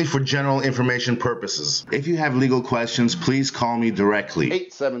is only for general information purposes. If you have legal questions, please call me directly.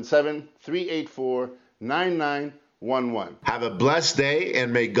 877-384-9911. Have a blessed day,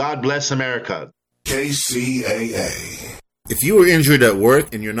 and may God bless America. KCAA. If you were injured at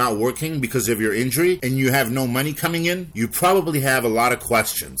work and you're not working because of your injury and you have no money coming in, you probably have a lot of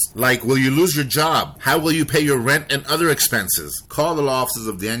questions. Like, will you lose your job? How will you pay your rent and other expenses? Call the law offices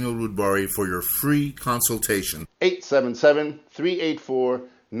of Danyal Roodbari for your free consultation.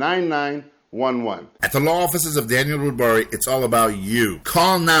 877-384-9911. At the law offices of Danyal Roodbari, it's all about you.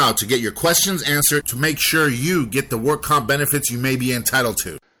 Call now to get your questions answered to make sure you get the work comp benefits you may be entitled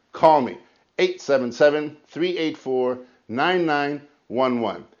to. Call me,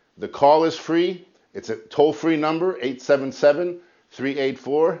 877-384-9911. The call is free. It's a toll-free number,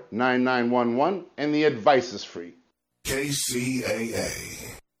 877-384-9911, and the advice is free. KCAA.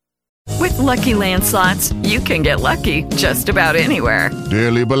 With Lucky Land Slots, you can get lucky just about anywhere.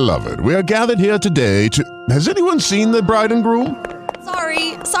 Dearly beloved, we are gathered here today to... Has anyone seen the bride and groom?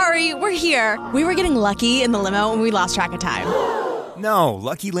 Sorry, we're here. We were getting lucky in the limo and we lost track of time. No,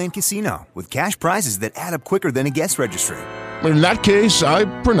 Lucky Land Casino, with cash prizes that add up quicker than a guest registry. In that case, I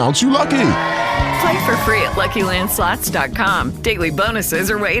pronounce you lucky. Play for free at LuckyLandSlots.com. Daily bonuses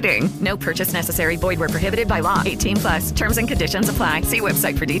are waiting. No purchase necessary. Void where prohibited by law. 18+. Terms and conditions apply. See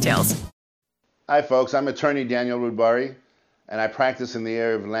website for details. Hi, folks. I'm Attorney Danyal Roodbari, and I practice in the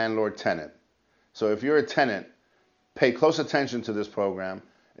area of landlord-tenant. So if you're a tenant, pay close attention to this program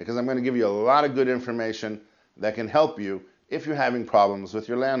because I'm going to give you a lot of good information that can help you if you're having problems with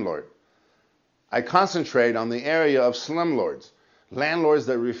your landlord. I concentrate on the area of slumlords. Landlords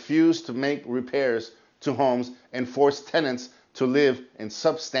that refuse to make repairs to homes and force tenants to live in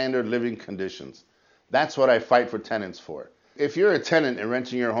substandard living conditions. That's what I fight for tenants for. If you're a tenant and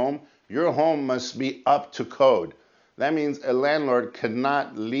renting your home must be up to code. That means a landlord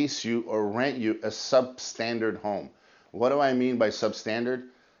cannot lease you or rent you a substandard home. What do I mean by substandard?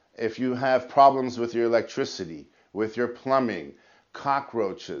 If you have problems with your electricity, with your plumbing,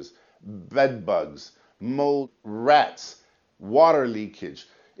 cockroaches, bed bugs, mold, rats, water leakage.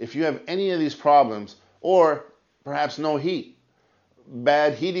 If you have any of these problems, or perhaps no heat,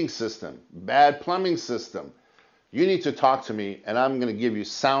 bad heating system, bad plumbing system, you need to talk to me and I'm going to give you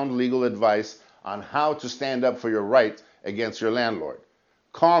sound legal advice on how to stand up for your rights against your landlord.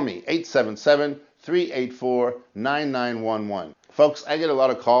 Call me, 877-384-9911. Folks, I get a lot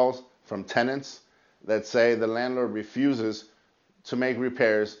of calls from tenants that say the landlord refuses to make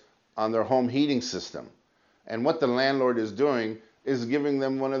repairs on their home heating system. And what the landlord is doing is giving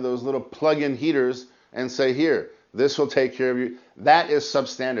them one of those little plug-in heaters and say, here, this will take care of you. That is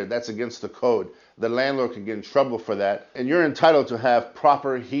substandard. That's against the code. The landlord can get in trouble for that. And you're entitled to have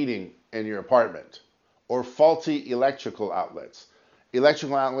proper heating in your apartment, or faulty electrical outlets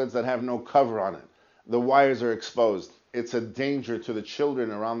that have no cover on it. The wires are exposed. It's a danger to the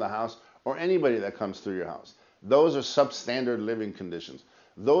children around the house or anybody that comes through your house. Those are substandard living conditions.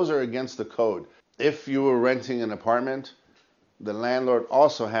 Those are against the code. If you were renting an apartment, the landlord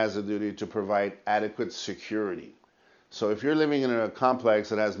also has a duty to provide adequate security. So if you're living in a complex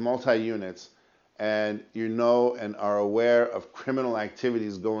that has multi-units and you know and are aware of criminal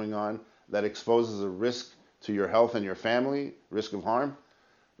activities going on that exposes a risk to your health and your family, risk of harm,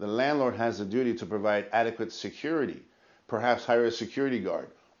 the landlord has a duty to provide adequate security, perhaps hire a security guard.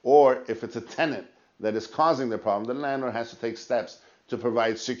 Or if it's a tenant that is causing the problem, the landlord has to take steps to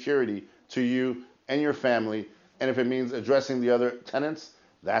provide security to you and your family. And if it means addressing the other tenants,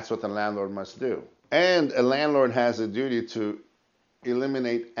 that's what the landlord must do. And a landlord has a duty to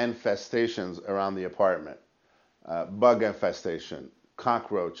eliminate infestations around the apartment. Bug infestation,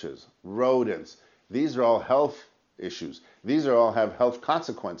 cockroaches, rodents. These are all health issues. These are all have health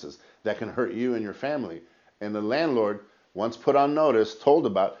consequences that can hurt you and your family. And the landlord, once put on notice, told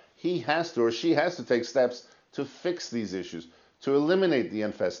about, he has to or she has to take steps to fix these issues, to eliminate the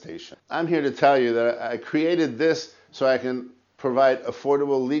infestation. I'm here to tell you that I created this so I can provide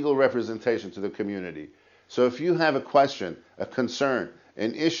affordable legal representation to the community. So if you have a question, a concern,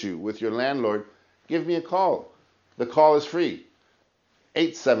 an issue with your landlord, give me a call. The call is free.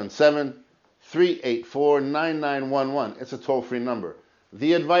 877-384-9911. It's a toll-free number.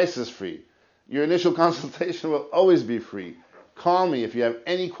 The advice is free. Your initial consultation will always be free. Call me if you have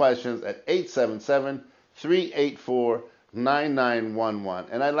any questions at 877-384-9911.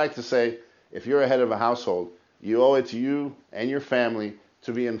 And I'd like to say, if you're a head of a household, you owe it to you and your family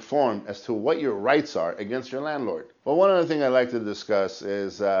to be informed as to what your rights are against your landlord. Well, one other thing I'd like to discuss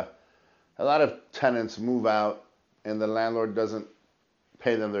is a lot of tenants move out and the landlord doesn't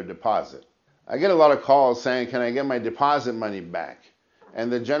pay them their deposit. I get a lot of calls saying, can I get my deposit money back?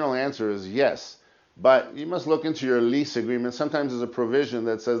 And the general answer is yes. But you must look into your lease agreement. Sometimes there's a provision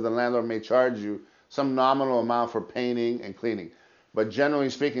that says the landlord may charge you some nominal amount for painting and cleaning. But generally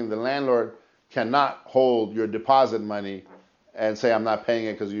speaking, the landlord cannot hold your deposit money and say, I'm not paying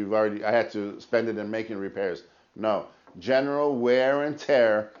it because I had to spend it in making repairs. No. General wear and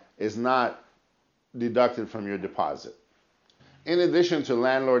tear is not deducted from your deposit. In addition to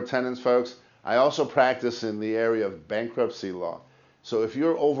landlord-tenants, folks, I also practice in the area of bankruptcy law. So if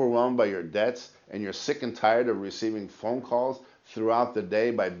you're overwhelmed by your debts and you're sick and tired of receiving phone calls throughout the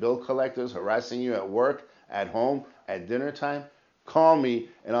day by bill collectors harassing you at work, at home, at dinner time, call me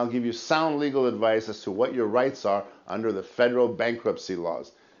and I'll give you sound legal advice as to what your rights are under the federal bankruptcy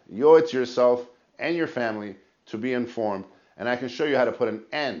laws. You owe it to yourself and your family to be informed, and I can show you how to put an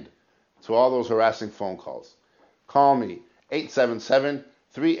end to all those harassing phone calls. Call me,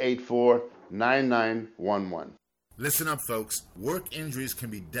 877-384-9911. Listen up, folks. Work injuries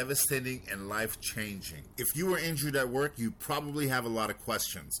can be devastating and life-changing. If you were injured at work, you probably have a lot of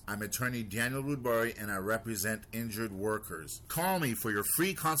questions. I'm Attorney Danyal Roodbari, and I represent injured workers. Call me for your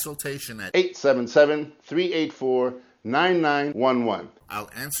free consultation at 877-384-9911. I'll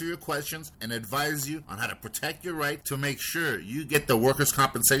answer your questions and advise you on how to protect your right to make sure you get the workers'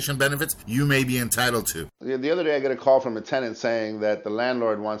 compensation benefits you may be entitled to. The other day I got a call from a tenant saying that the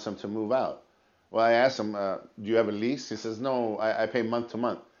landlord wants him to move out. Well, I asked him, do you have a lease? He says, no, I pay month to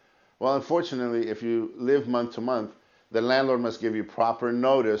month. Well, unfortunately, if you live month to month, the landlord must give you proper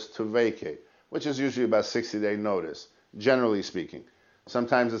notice to vacate, which is usually about 60-day notice, generally speaking.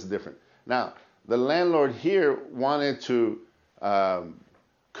 Sometimes it's different. Now, the landlord here wanted to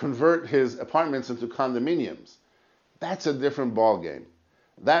convert his apartments into condominiums. That's a different ballgame.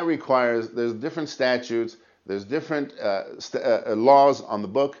 That requires, there's different statutes, there's different laws on the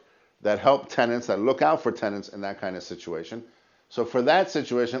book that help tenants, that look out for tenants in that kind of situation. So for that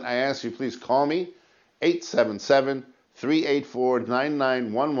situation, I ask you, please call me,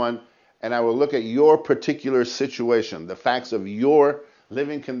 877-384-9911, and I will look at your particular situation, the facts of your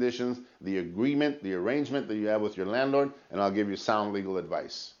living conditions, the agreement, the arrangement that you have with your landlord, and I'll give you sound legal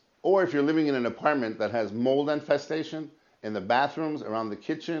advice. Or if you're living in an apartment that has mold infestation in the bathrooms, around the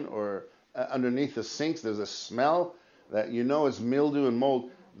kitchen, or underneath the sinks, there's a smell that you know is mildew and mold,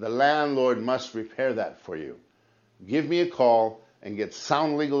 the landlord must repair that for you. give me a call and get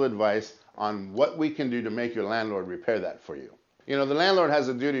sound legal advice on what we can do to make your landlord repair that for you. You know, the landlord has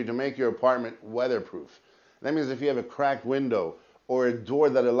a duty to make your apartment weatherproof. That means if you have a cracked window or a door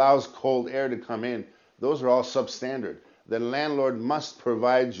that allows cold air to come in, those are all substandard. The landlord must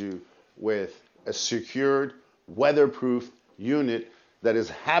provide you with a secured, weatherproof unit that is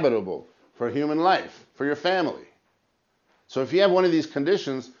habitable for human life, for your family. So if you have one of these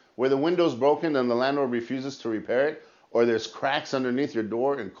conditions where the window's broken and the landlord refuses to repair it, or there's cracks underneath your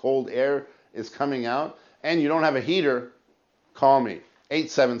door and cold air is coming out, and you don't have a heater, call me,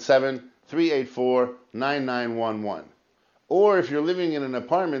 877-384-9911. Or if you're living in an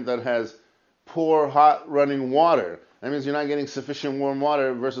apartment that has poor hot running water, that means you're not getting sufficient warm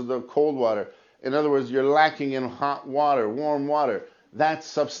water versus the cold water. In other words, you're lacking in hot water, warm water. That's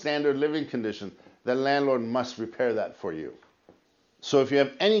substandard living condition. The landlord must repair that for you. So if you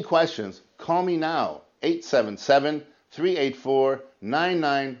have any questions, call me now,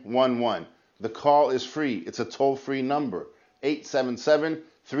 877-384-9911. The call is free. It's a toll-free number,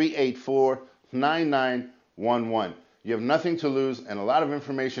 877-384-9911. You have nothing to lose and a lot of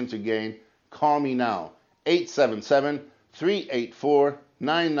information to gain. Call me now,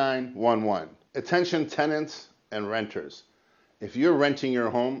 877-384-9911. Attention tenants and renters. If you're renting your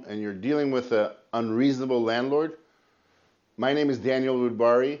home and you're dealing with an unreasonable landlord, my name is Danyal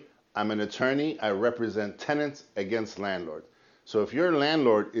Roodbari. I'm an attorney. I represent tenants against landlords. So if your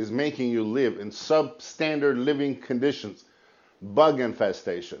landlord is making you live in substandard living conditions, bug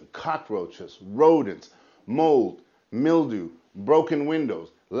infestation, cockroaches, rodents, mold, mildew, broken windows,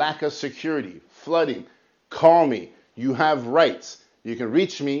 lack of security, flooding, call me. You have rights. You can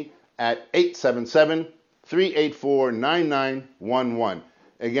reach me at 877-384-9911.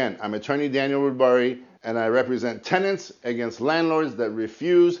 Again, I'm Attorney Danyal Roodbari, and I represent tenants against landlords that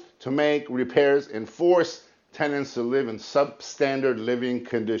refuse to make repairs and force tenants to live in substandard living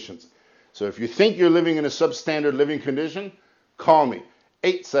conditions. So if you think you're living in a substandard living condition, call me,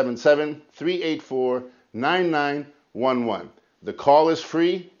 877-384-9911. The call is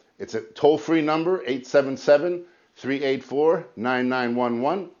free. It's a toll-free number,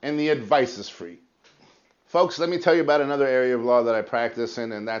 877-384-9911, and the advice is free. Folks, let me tell you about another area of law that I practice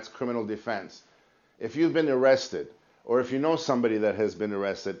in, and that's criminal defense. If you've been arrested, or if you know somebody that has been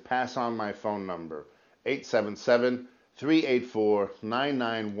arrested, pass on my phone number,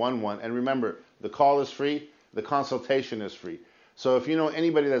 877-384-9911. And remember, the call is free, the consultation is free. So if you know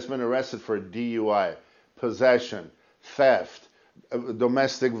anybody that's been arrested for DUI, possession, theft,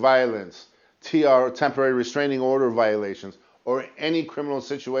 domestic violence, temporary restraining order violations, or any criminal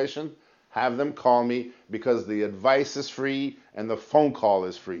situation, have them call me because the advice is free and the phone call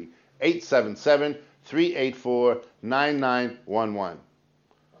is free. 877-384-9911.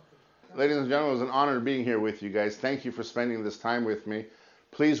 Ladies and gentlemen, it was an honor being here with you guys. Thank you for spending this time with me.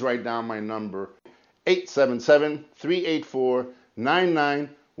 Please write down my number,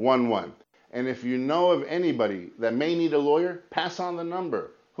 877-384-9911. And if you know of anybody that may need a lawyer, pass on the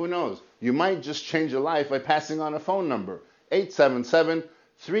number. Who knows? You might just change a life by passing on a phone number,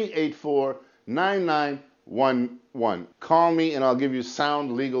 877-384-9911. Call me and I'll give you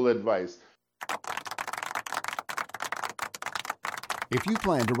sound legal advice. If you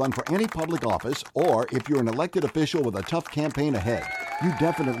plan to run for any public office, or if you're an elected official with a tough campaign ahead, you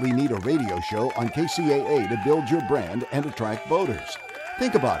definitely need a radio show on KCAA to build your brand and attract voters.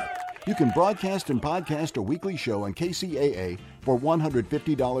 Think about it. You can broadcast and podcast a weekly show on KCAA for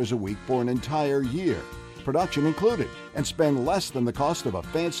 $150 a week for an entire year, production included, and spend less than the cost of a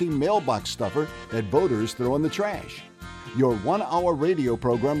fancy mailbox stuffer that voters throw in the trash. Your 1-hour radio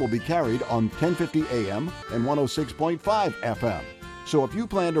program will be carried on 1050 AM and 106.5 FM. So if you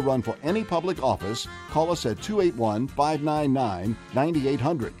plan to run for any public office, call us at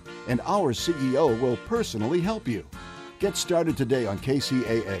 281-599-9800, and our CEO will personally help you. Get started today on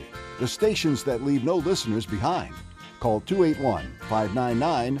KCAA, the stations that leave no listeners behind. Call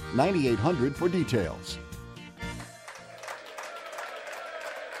 281-599-9800 for details.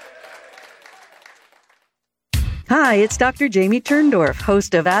 Hi, it's Dr. Jamie Turndorf,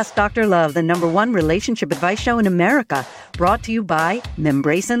 host of Ask Dr. Love, the #1 relationship advice show in America, brought to you by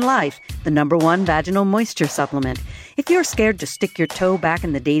Membrace Life, the #1 vaginal moisture supplement. If you're scared to stick your toe back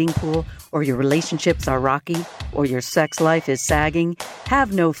in the dating pool, or your relationships are rocky, or your sex life is sagging,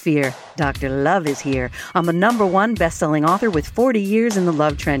 have no fear. Dr. Love is here. I'm a #1 best-selling author with 40 years in the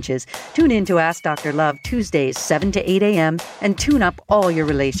love trenches. Tune in to Ask Dr. Love Tuesdays, 7 to 8 a.m., and tune up all your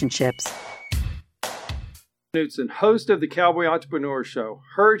relationships. Knutson, host of the Cowboy Entrepreneur Show,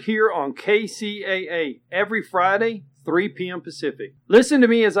 heard here on KCAA every Friday, 3 p.m. Pacific. Listen to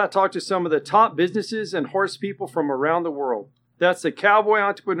me as I talk to some of the top businesses and horse people from around the world. That's the Cowboy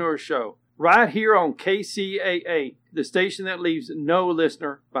Entrepreneur Show, right here on KCAA, the station that leaves no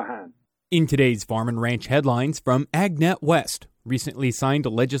listener behind. In today's Farm and Ranch headlines from AgNet West, recently signed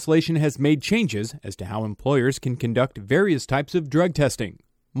legislation has made changes as to how employers can conduct various types of drug testing.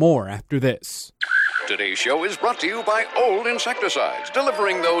 More after this. Today's show is brought to you by Old Insecticides,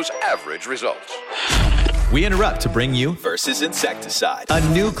 delivering those average results. We interrupt to bring you Versus Insecticide,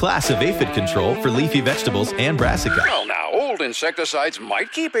 a new class of aphid control for leafy vegetables and brassica. Well, now, Old Insecticides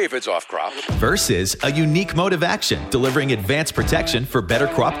might keep aphids off crop. Versus a unique mode of action, delivering advanced protection for better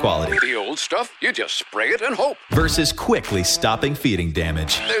crop quality. The old stuff, you just spray it and hope. Versus quickly stopping feeding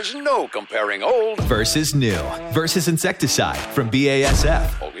damage. There's no comparing old versus new. Versus Insecticide from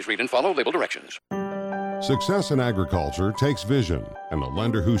BASF. Always read and follow label directions. Success in agriculture takes vision and a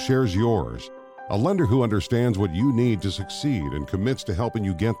lender who shares yours. A lender who understands what you need to succeed and commits to helping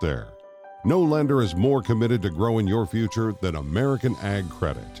you get there. No lender is more committed to growing your future than American Ag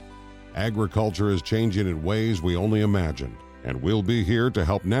Credit. Agriculture is changing in ways we only imagined, and we'll be here to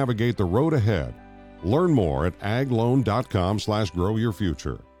help navigate the road ahead. Learn more at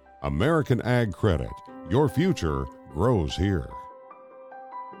agloan.com/growyourfuture. American Ag Credit. Your future grows here.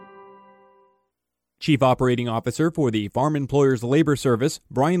 Chief Operating Officer for the Farm Employers Labor Service,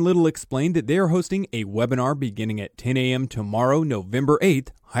 Brian Little, explained that they are hosting a webinar beginning at 10 a.m. tomorrow, November 8th,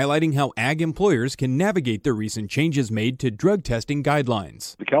 highlighting how ag employers can navigate the recent changes made to drug testing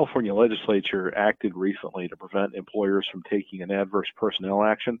guidelines. The California legislature acted recently to prevent employers from taking an adverse personnel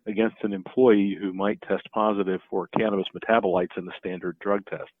action against an employee who might test positive for cannabis metabolites in the standard drug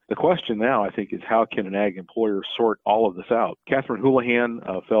test. The question now, I think, is how can an ag employer sort all of this out? Catherine Houlihan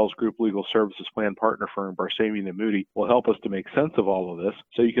of Fells Group Legal Services Plan Partner Firm Barsavian & Moody will help us to make sense of all of this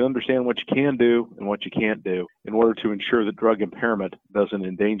so you can understand what you can do and what you can't do in order to ensure that drug impairment doesn't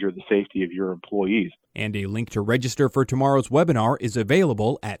endanger the safety of your employees. And a link to register for tomorrow's webinar is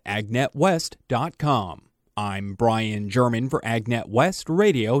available at agnetwest.com. I'm Brian German for AgNet West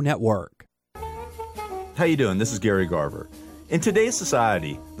Radio Network. How you doing? This is Gary Garver. In today's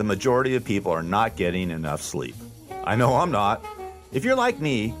society, the majority of people are not getting enough sleep. I know I'm not. If you're like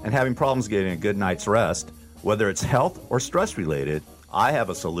me and having problems getting a good night's rest, whether it's health or stress related, I have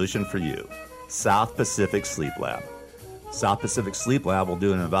a solution for you. South Pacific Sleep Lab. South Pacific Sleep Lab will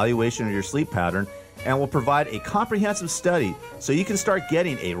do an evaluation of your sleep pattern and will provide a comprehensive study so you can start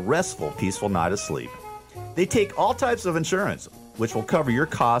getting a restful, peaceful night of sleep. They take all types of insurance, which will cover your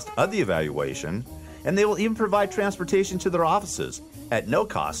cost of the evaluation, and they will even provide transportation to their offices at no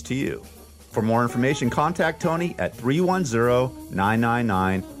cost to you. For more information, contact Tony at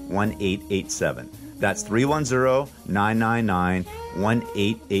 310-999-1887. That's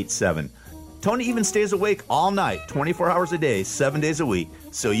 310-999-1887. Tony even stays awake all night, 24 hours a day, 7 days a week,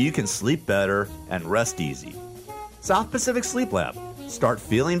 so you can sleep better and rest easy. South Pacific Sleep Lab. Start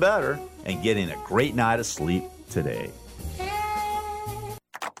feeling better and getting a great night of sleep today.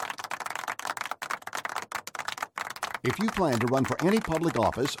 If you plan to run for any public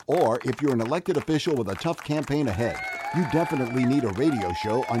office, or if you're an elected official with a tough campaign ahead, you definitely need a radio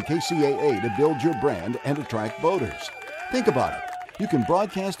show on KCAA to build your brand and attract voters. Think about it. You can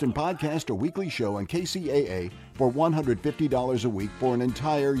broadcast and podcast a weekly show on KCAA for $150 a week for an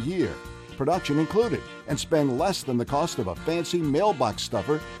entire year, production included, and spend less than the cost of a fancy mailbox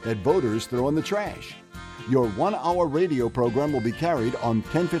stuffer that voters throw in the trash. Your 1-hour radio program will be carried on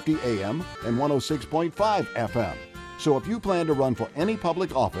 1050 AM and 106.5 FM. So if you plan to run for any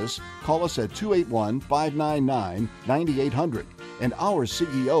public office, call us at 281-599-9800, and our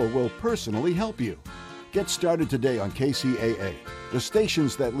CEO will personally help you. Get started today on KCAA, the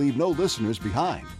stations that leave no listeners behind.